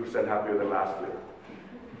 4.2% happier than last year?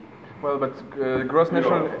 Well, but gross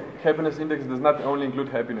national happiness index does not only include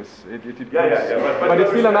happiness. It yeah. But it's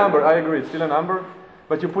still a number. I agree. It's still a number.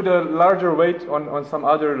 But you put a larger weight on some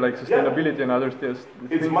other, like sustainability and other things.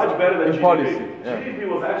 It's much better than GDP. Policy. Yeah. GDP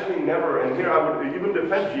was actually never, and here I would even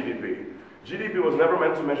defend GDP. GDP was never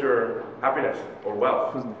meant to measure happiness or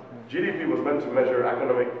wealth. GDP was meant to measure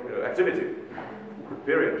economic activity.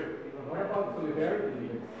 Period. What about solidarity?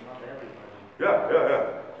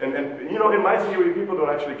 Yeah. And you know, in my theory, people don't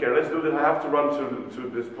actually care. Let's do this. I have to run to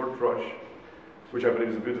this Port Roche, which I believe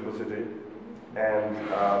is a beautiful city. And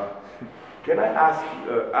can I ask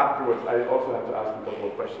afterwards? I also have to ask a couple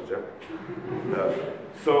of questions. Yeah.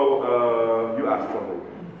 So you asked something.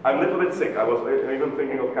 I'm a little bit sick. I was even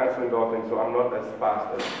thinking of canceling the whole thing, so I'm not as fast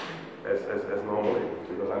as normally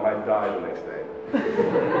because I might die the next day.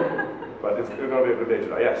 But it's going to be a good day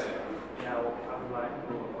today. Yes. Yeah, I would like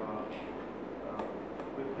to.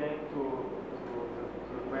 We came to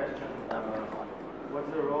the question: what's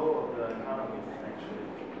the role of the economist actually?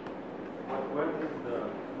 What is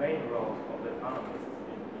the main role of the economist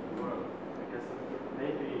in the world? Because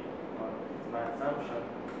maybe it's my assumption.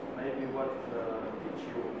 Maybe what teach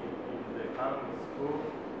you in the economic school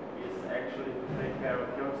is actually to take care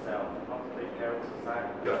of yourself, not to take care of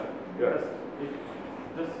society. Yeah. Because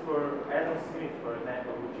just for Adam Smith, for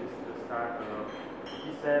example, which is the starter,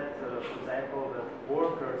 he said, for example, that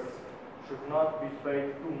workers should not be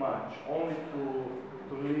paid too much, only to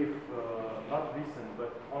live not decent,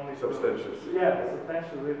 but only substantial.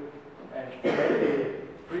 Substantial live. And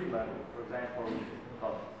maybe Friedman, for example,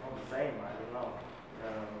 not the same. I don't know.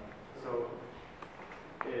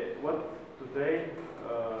 What today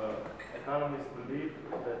economists believe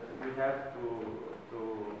that we have to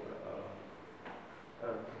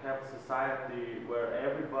have a society where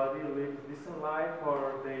everybody lives decent life,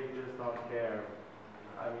 or they just don't care?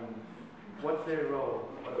 I mean, what's their role?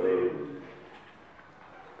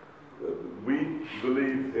 We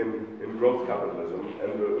believe in growth capitalism,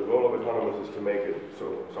 and the role of economists is to make it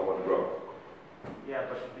so somewhat grow. Yeah,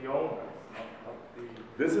 but the owners, not the...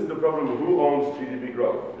 This is the problem. Who owns GDP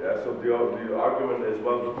growth? Yeah, so the argument is,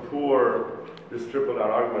 well, the poor, this triple-down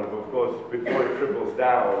argument, but of course, before it triples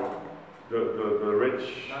down, the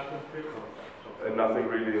rich... Nothing triples. And nothing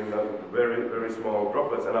really, very, very small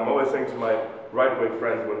droplets. And I'm always saying to my right-wing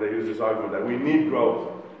friends when they use this argument that we need growth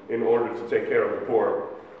in order to take care of the poor.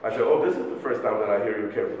 I say, oh, this is the first time that I hear you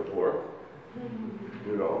care for the poor.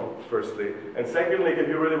 You know, firstly. And secondly, if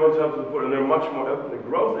you really want to help the poor, and they're much more,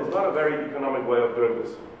 growth is not a very economic way of doing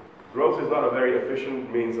this. Growth is not a very efficient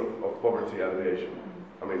means of poverty alleviation.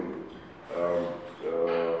 I mean,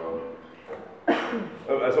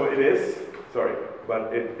 so it is, sorry,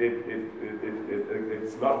 but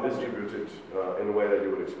it's not distributed in a way that you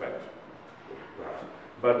would expect, perhaps.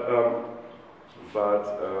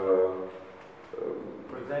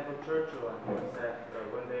 For example, Churchill, I think, said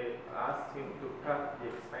when they asked him to cut the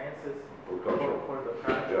expenses for the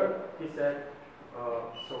culture, he said,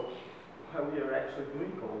 so how we are actually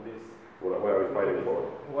doing all this? What are we fighting for?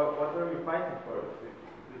 What are we fighting for if we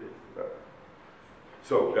do this? Yeah.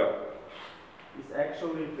 So, yeah. Is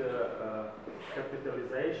actually the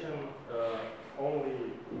capitalization only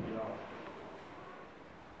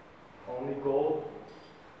goal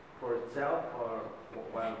for itself, or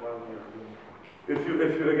while we are doing? If you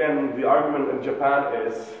again, the argument in Japan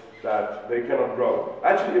is that they cannot grow.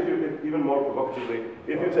 Actually, if even more provocatively,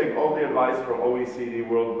 if you take all the advice from OECD,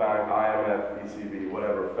 World Bank, IMF, ECB,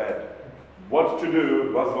 whatever, Fed, what to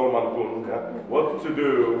do, what to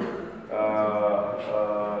do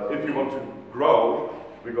if you want to grow,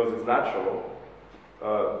 because it's natural.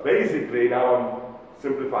 Basically, now I'm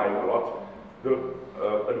simplifying a lot, the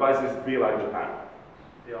advice is be like Japan.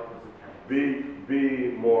 The opposite.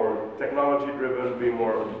 Be more technology-driven, be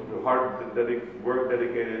more work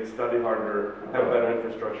dedicated, study harder, have better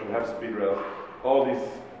infrastructure, have speed rails. All these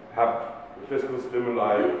have fiscal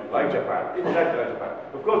stimuli like Japan. Exactly like Japan.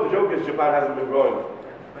 Of course, the joke is Japan hasn't been growing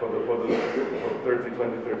for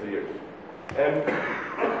 30 years. And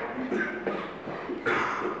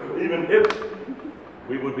even if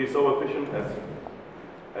we would be so efficient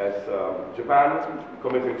as Japan,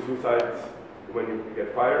 committing suicides when you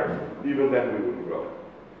get fired, even then we wouldn't grow.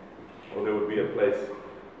 Or there would be a place.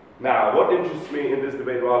 Now, what interests me in this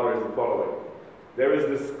debate rather is the following. There is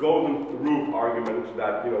this golden roof argument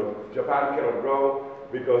that, Japan cannot grow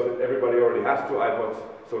because everybody already has 2 iPods,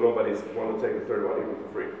 so nobody's want to take the third one even for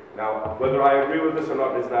free. Now, whether I agree with this or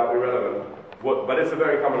not is now irrelevant, but it's a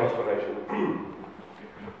very common explanation.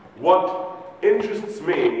 What interests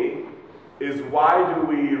me is why do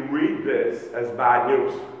we read this as bad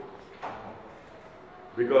news?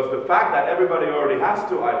 Because the fact that everybody already has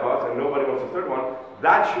 2 iPods and nobody wants a third one,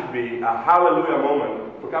 that should be a hallelujah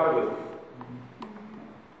moment for capitalism.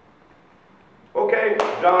 Okay,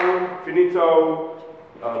 done, finito,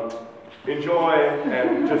 enjoy,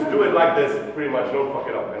 and just do it like this, pretty much, don't fuck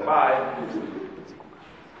it up, and bye.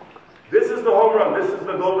 This is the home run, this is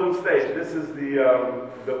the golden state, this is the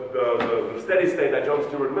steady state that John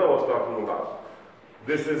Stuart Mill was talking about.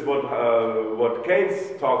 This is what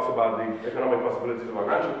Keynes talks about, the economic possibilities of our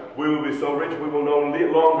grandchildren. We will be so rich, we will no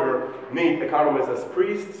longer need economists as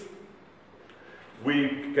priests.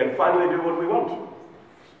 We can finally do what we want.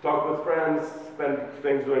 Talk with friends, spend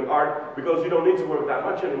things doing art, because you don't need to work that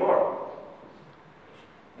much anymore.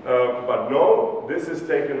 But no, this is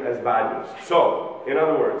taken as bad news. So, in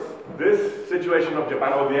other words, this situation of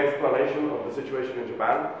Japan, or the explanation of the situation in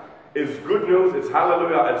Japan, is good news, it's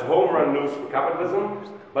hallelujah, it's home run news for capitalism,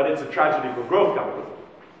 but it's a tragedy for growth capitalism.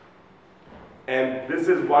 And this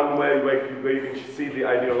is one way where you can see the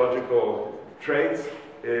ideological traits,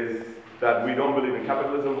 is that we don't believe in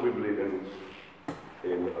capitalism, we believe in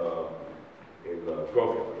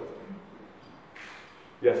growth capitalism.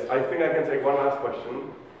 Yes, I think I can take one last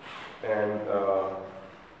question. And,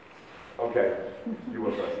 okay, you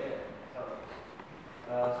were first.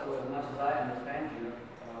 So as much as I understand you,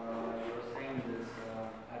 you're saying this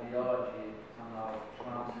ideology somehow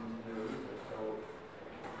trumps into the research. So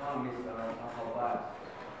economists are somehow biased,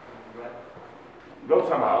 right? Not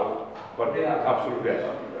somehow, but yeah. Absolutely yes.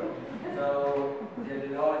 So the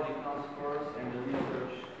ideology comes first and the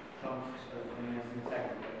research comes in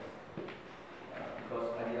second place. Because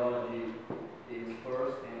ideology is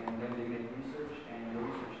first and then they make research, and the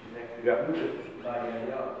research is actually rooted by the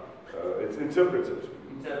ideology. It's interpreted.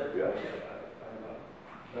 Interpreted. Yeah.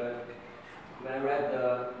 But when read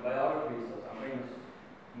the biographies of some famous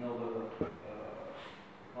Nobel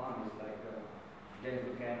economists like James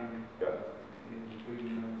Buchanan,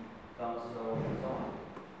 Thomas Sowell, and so on.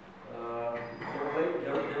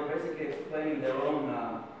 They were basically explaining their own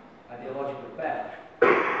ideological path.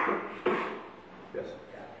 Yes.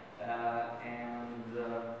 And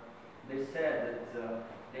they said that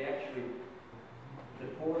they actually, the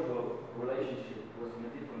causal relationship was in a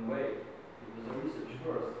different way. It was a research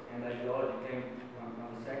first, and ideology came on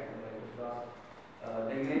the second way. Thus,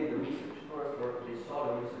 they made the research first, or they saw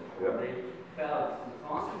the research first. They felt the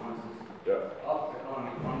consequences of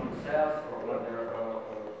economic on themselves or on their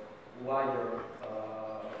wider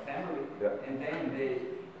family, and then they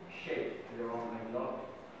shaped their own ideology.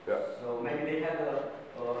 So maybe they had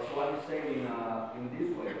so what you say in this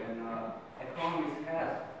way, and economists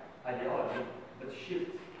has ideology, but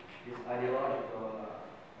shifts his ideological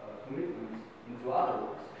commitments into other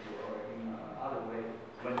works or in other way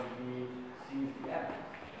when he sees the evidence.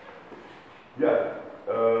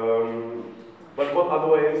 But what other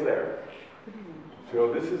way is there? So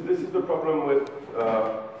this is the problem with.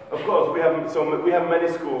 Of course, we have many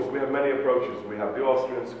schools. We have many approaches. We have the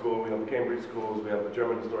Austrian school. We have the Cambridge schools. We have the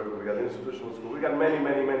German historical. We got the institutional school. We got many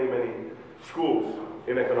schools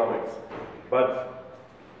in economics. But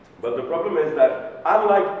the problem is that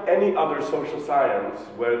unlike any other social science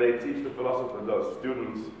where they teach the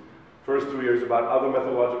students first 2 years about other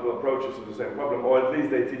methodological approaches to the same problem, or at least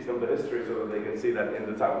they teach them the history so that they can see that in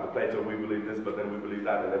the time of Plato we believe this, but then we believe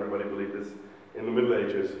that, and everybody believed this in the Middle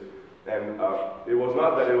Ages. And it was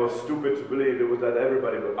not that it was stupid to believe, it was that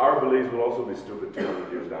everybody, but our beliefs will also be stupid 200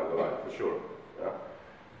 years down the line, for sure.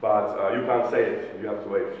 But you can't say it, you have to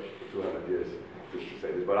wait 200 years just to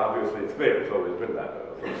say this, but obviously it's clear, it's always been that.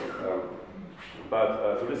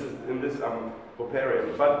 So this is, in this I'm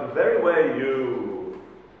Popperian. But the very way you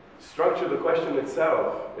structure the question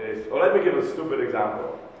itself is, let me give a stupid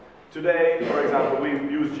example. Today, for example, we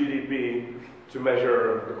use GDP to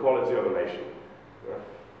measure the quality of a nation.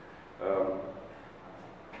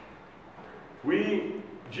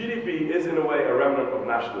 GDP is in a way a remnant of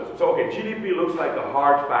nationalism. So okay, GDP looks like a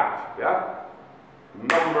hard fact,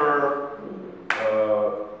 number,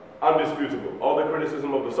 undisputable. All the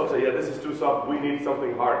criticism of the soft say, this is too soft, we need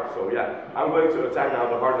something hard. So I'm going to attack now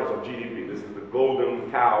the hardness of GDP. This is the golden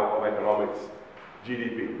cow of economics,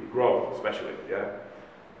 GDP, growth especially,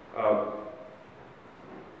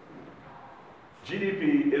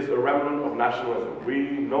 GDP is a remnant of nationalism. We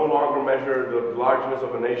no longer measure the largeness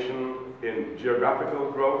of a nation in geographical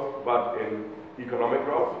growth, but in economic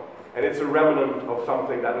growth. And it's a remnant of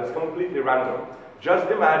something that is completely random. Just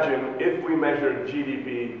imagine if we measured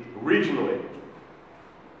GDP regionally.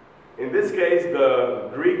 In this case, the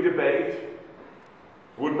Greek debate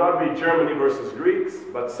would not be Germany versus Greeks,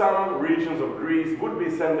 but some regions of Greece would be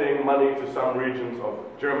sending money to some regions of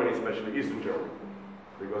Germany, especially Eastern Germany.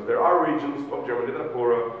 Because there are regions of Germany that are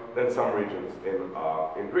poorer than some regions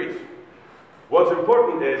in Greece. What's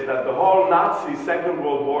important is that the whole Nazi Second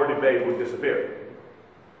World War debate would disappear.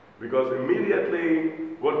 Because immediately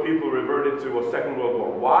what people reverted to was Second World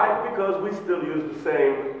War. Why? Because we still use the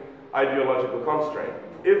same ideological constraint.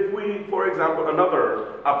 If we, for example,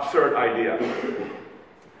 another absurd idea,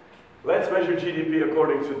 let's measure GDP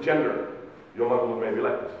according to gender. Your mother would maybe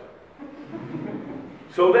like this.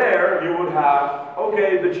 So there you would have,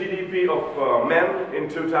 okay, the GDP of men in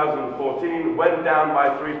 2014 went down by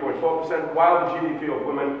 3.4%, while the GDP of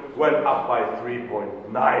women went up by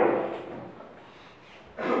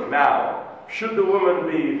 3.9%. Now, should the woman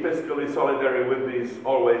be fiscally solidary with these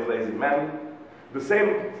always lazy men? The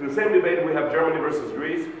same debate we have Germany versus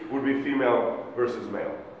Greece would be female versus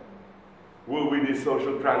male. Will we do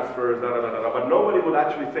social transfers, but nobody would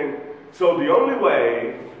actually think. So the only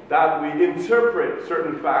way that we interpret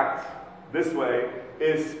certain facts this way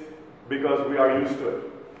is because we are used to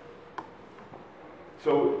it.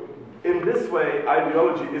 So in this way,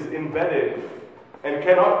 ideology is embedded and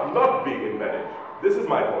cannot not be embedded. This is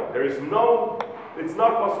my point. It's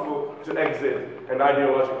not possible to exit an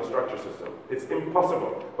ideological structure system. It's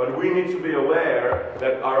impossible. But we need to be aware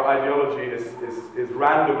that our ideology is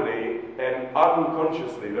randomly and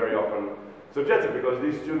unconsciously very often subjective, because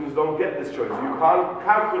these students don't get this choice. You can't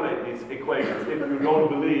calculate these equations if you don't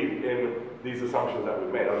believe in these assumptions that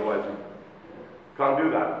we've made. Otherwise, you can't do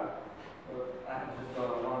that. I have just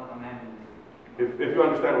one amendment. If you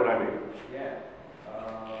understand what I mean. Yeah. I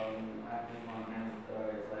have just one amendment.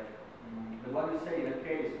 It's like, what you say in a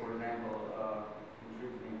case, for example,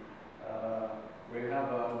 where you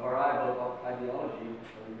have a variable of ideology,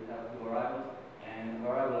 so you have two variables, and the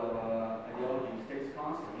variable of ideology stays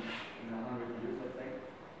constant in 100 years, let's say,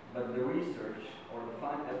 but the research or the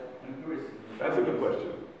empiricism. That's a good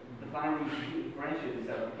question. The findings differentiate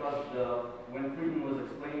itself because when Friedman was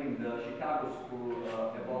explaining the Chicago school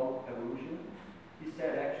evolution, he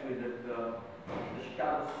said actually that the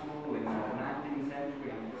Chicago school in the 19th century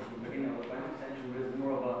and the beginning of the 20th century was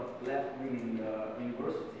more of a left-leaning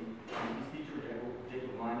university. And his teacher,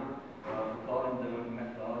 Jacob Miner, who taught him the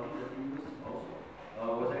methodology that he used also,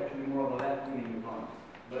 was actually more of a left-leaning economist.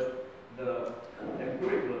 But the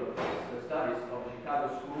empirical studies of the Chicago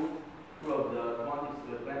school throughout the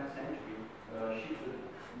 20th century shifted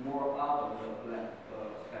more out of the left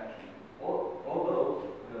spectrum. Although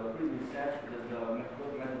Friedman said that the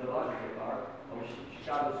methodological part of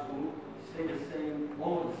Chicago school stayed the same,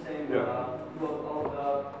 almost the same throughout all the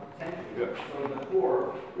century. Yeah. So the core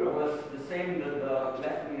was the same that the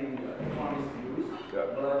left-wing economists used,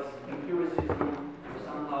 but empiricism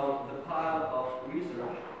somehow the pile of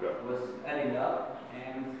research was adding up,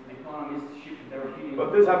 and the economists shifted their opinion.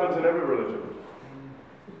 But this happens in every religion.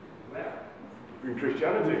 Where? In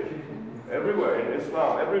Christianity, everywhere, in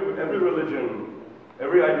Islam, every religion,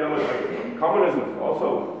 every ideology. Communism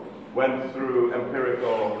also went through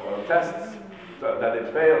empirical tests that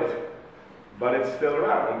it failed, but it's still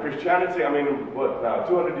around. And Christianity, I mean, what now?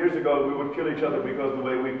 200 years ago, we would kill each other because of the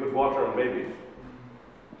way we put water on babies.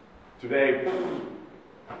 Today,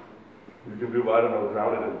 you can do, I don't know,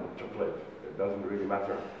 drown it in chocolate. It doesn't really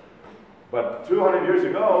matter. But 200 years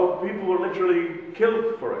ago, people were literally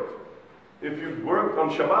killed for it. If you worked on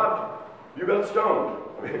Shabbat, you got stoned.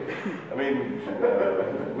 I mean,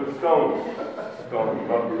 with stones. Stone,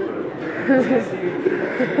 not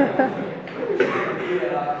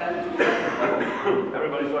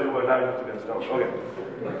everybody saw you were now you have to get stoned. Okay.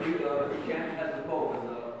 But you can't have the Pope as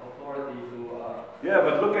an authority to... Yeah,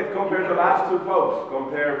 but compare the last two popes.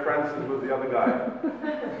 Compare Francis with the other guy.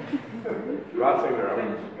 Ratzinger, I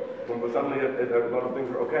mean, suddenly a lot of things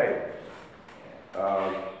are okay.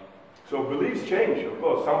 So beliefs change, of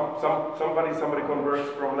course. Somebody converts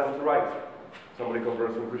from left to right. Somebody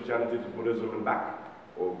converts from Christianity to Buddhism and back,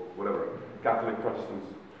 or whatever. Catholic,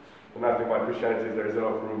 Protestants. And I think by Christianity there is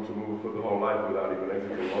enough room to move for the whole life without even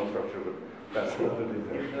exiting one structure, but that's another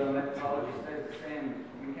detail. If the methodology stays the same,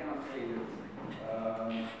 we cannot say that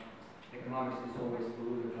economics is always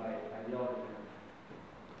polluted by ideology.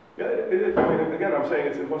 Yeah, I mean, again, I'm saying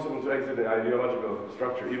it's impossible to exit the ideological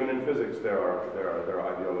structure. Even in physics, there are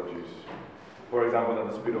ideologies. For example, that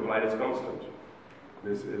the speed of light is constant.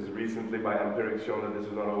 This is recently by empirics shown that this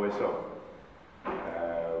is not always so.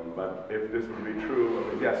 But if this would be true, I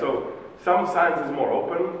mean, yeah. So some science is more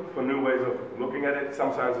open for new ways of looking at it.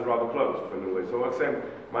 Some science is rather closed for new ways. So let's say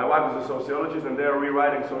my wife is a sociologist, and they're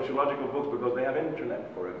rewriting sociological books because they have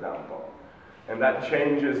internet, for example. And that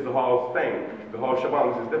changes the whole thing. The whole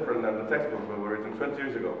shebang is different than the textbooks that were written 20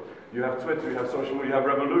 years ago. You have Twitter, you have social media, you have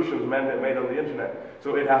revolutions made on the internet.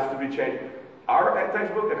 So it has to be changed. Our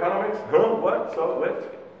textbook, economics, what? So what?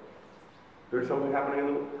 There's something happening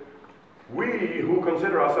in the... We, who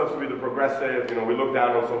consider ourselves to be the progressive, we look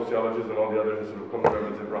down on sociologists and all the others, sort of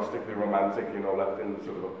conservative, rustically romantic, left in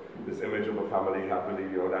sort of this image of a family happily,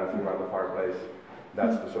 dancing around the fireplace.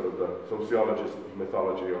 That's the sort of the sociologist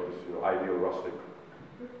mythology of this, ideal rustic,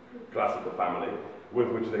 classical family with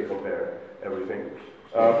which they compare everything.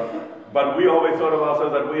 But we always thought of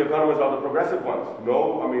ourselves that we economists are the progressive ones.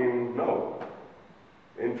 No, I mean, no.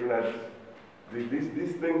 Internet,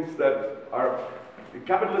 these things that are...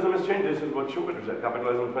 Capitalism has changed. This is what Schumpeter said.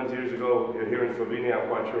 Capitalism 20 years ago here in Slovenia, I'm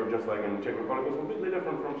quite sure, just like in the Czech Republic, was completely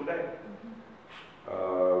different from today.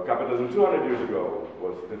 Capitalism 200 years ago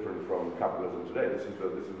was different from capitalism today. This is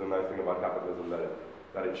the nice thing about capitalism,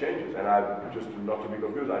 that it changes. And just not to be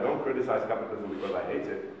confused, I don't criticize capitalism because I hate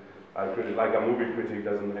it. Like a movie critic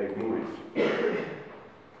doesn't hate movies.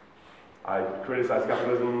 I criticize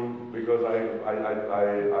capitalism because I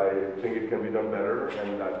think it can be done better,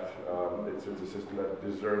 and that it's a system that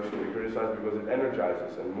deserves to be criticized because it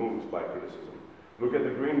energizes and moves by criticism. Look at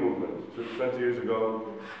the Green Movement. 20 years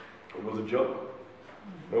ago, it was a joke.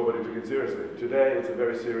 Nobody took it seriously. Today, it's a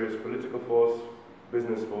very serious political force,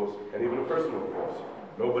 business force, and even a personal force.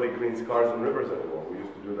 Nobody cleans cars and rivers anymore. We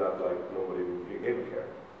used to do that like nobody gave a care.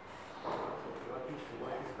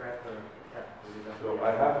 So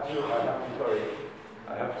I have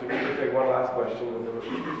to really take one last question.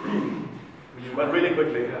 But really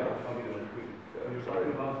quickly. Yeah, I'll be the one quick. When you're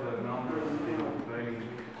talking about the numbers in weighing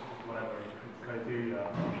whatever criteria,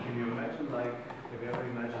 can you imagine, like, have you ever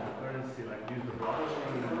imagined a currency, like use the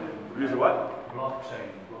blockchain? Use the what? Blockchain.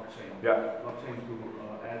 Yeah. Blockchain to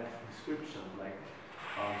add descriptions, like,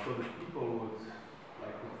 so that people would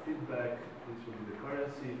like with feedback, this would be the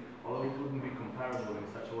currency, although it wouldn't be comparable in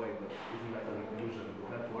such a way, but isn't that an illusion?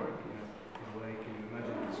 Would that work in a way? Can you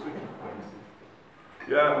imagine a descriptive currency?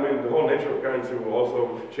 Yeah, I mean, the whole nature of currency will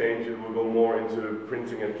also change. It will go more into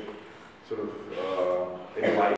printing it sort of in light.